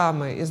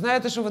програми. І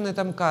знаєте, що вони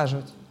там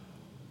кажуть?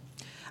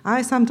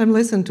 I sometimes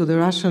listen to the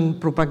Russian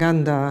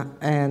propaganda,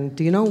 and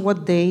do you know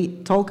what they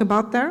talk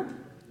about there?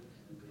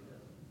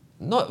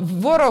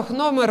 Ворог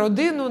номер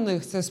один у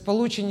них – це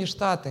Сполучені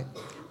Штати.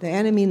 The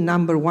enemy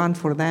number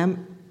one for them,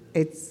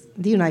 it's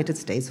the United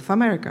States of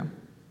America.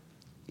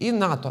 І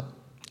НАТО.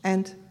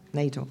 And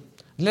NATO.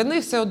 Для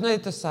них це одне і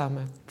те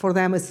саме. For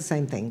them, it's the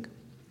same thing.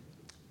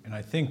 And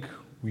I think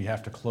we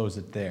have to close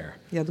it there.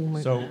 Я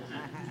думаю. So,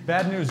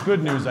 bad news,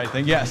 good news, I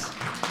think. Yes.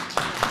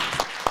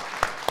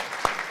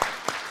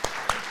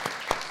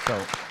 So,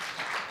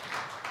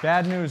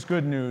 bad news,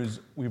 good news.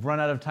 We've run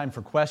out of time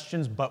for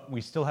questions, but we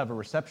still have a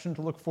reception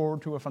to look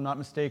forward to, if I'm not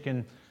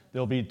mistaken.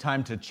 There'll be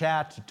time to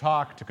chat, to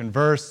talk, to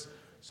converse.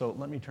 So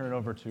let me turn it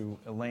over to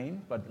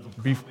Elaine. But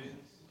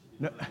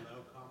no,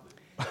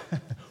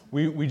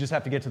 we just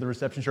have to get to the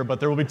reception, sure. But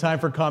there will be time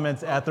for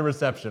comments at the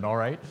reception, all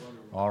right?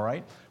 All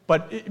right.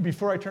 But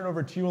before I turn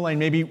over to you, Elaine,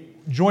 maybe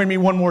join me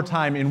one more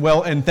time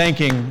in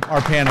thanking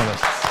our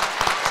panelists.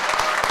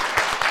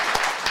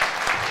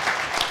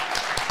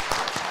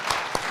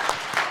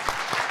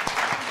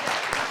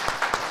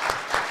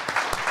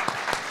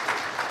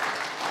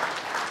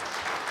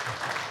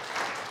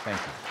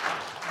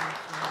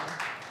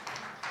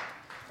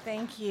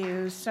 Thank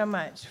you so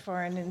much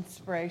for an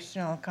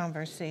inspirational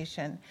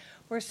conversation.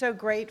 We're so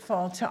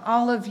grateful to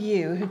all of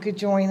you who could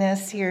join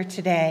us here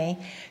today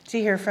to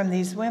hear from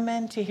these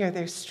women, to hear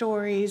their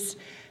stories,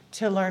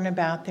 to learn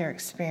about their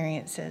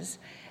experiences.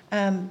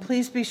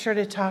 Please be sure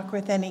to talk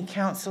with any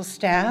council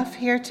staff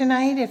here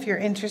tonight if you're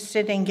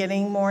interested in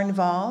getting more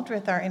involved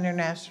with our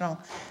International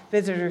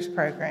Visitors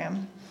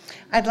Program.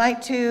 I'd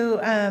like to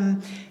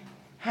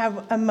have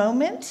a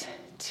moment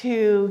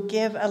to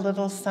give a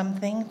little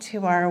something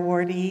to our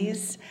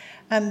awardees.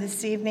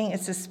 This evening,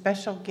 it's a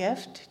special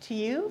gift to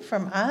you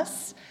from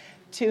us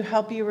to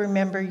help you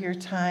remember your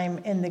time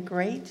in the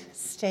great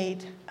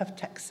state of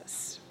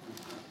Texas.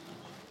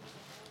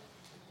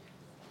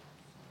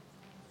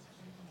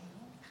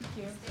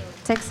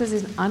 Texas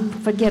is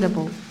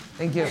unforgettable.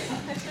 Thank you.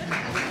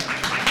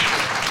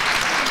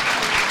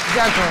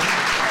 Дякую.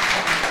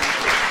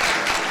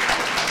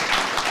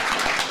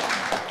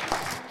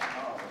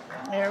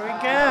 There we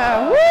go.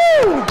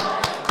 Woo!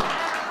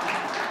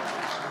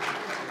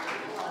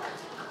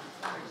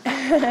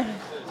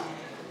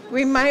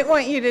 We might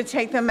want you to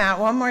take them out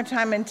one more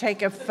time and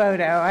take a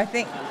photo. I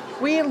think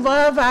we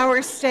love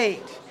our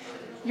state.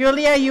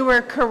 Yulia, you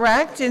were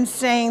correct in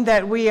saying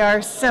that we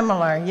are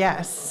similar.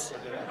 Yes.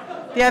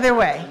 The other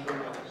way.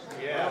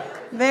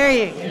 There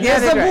you go. The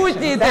other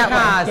direction. That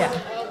one.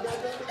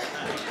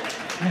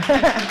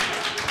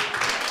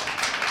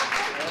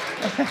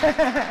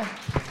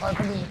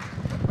 Yeah.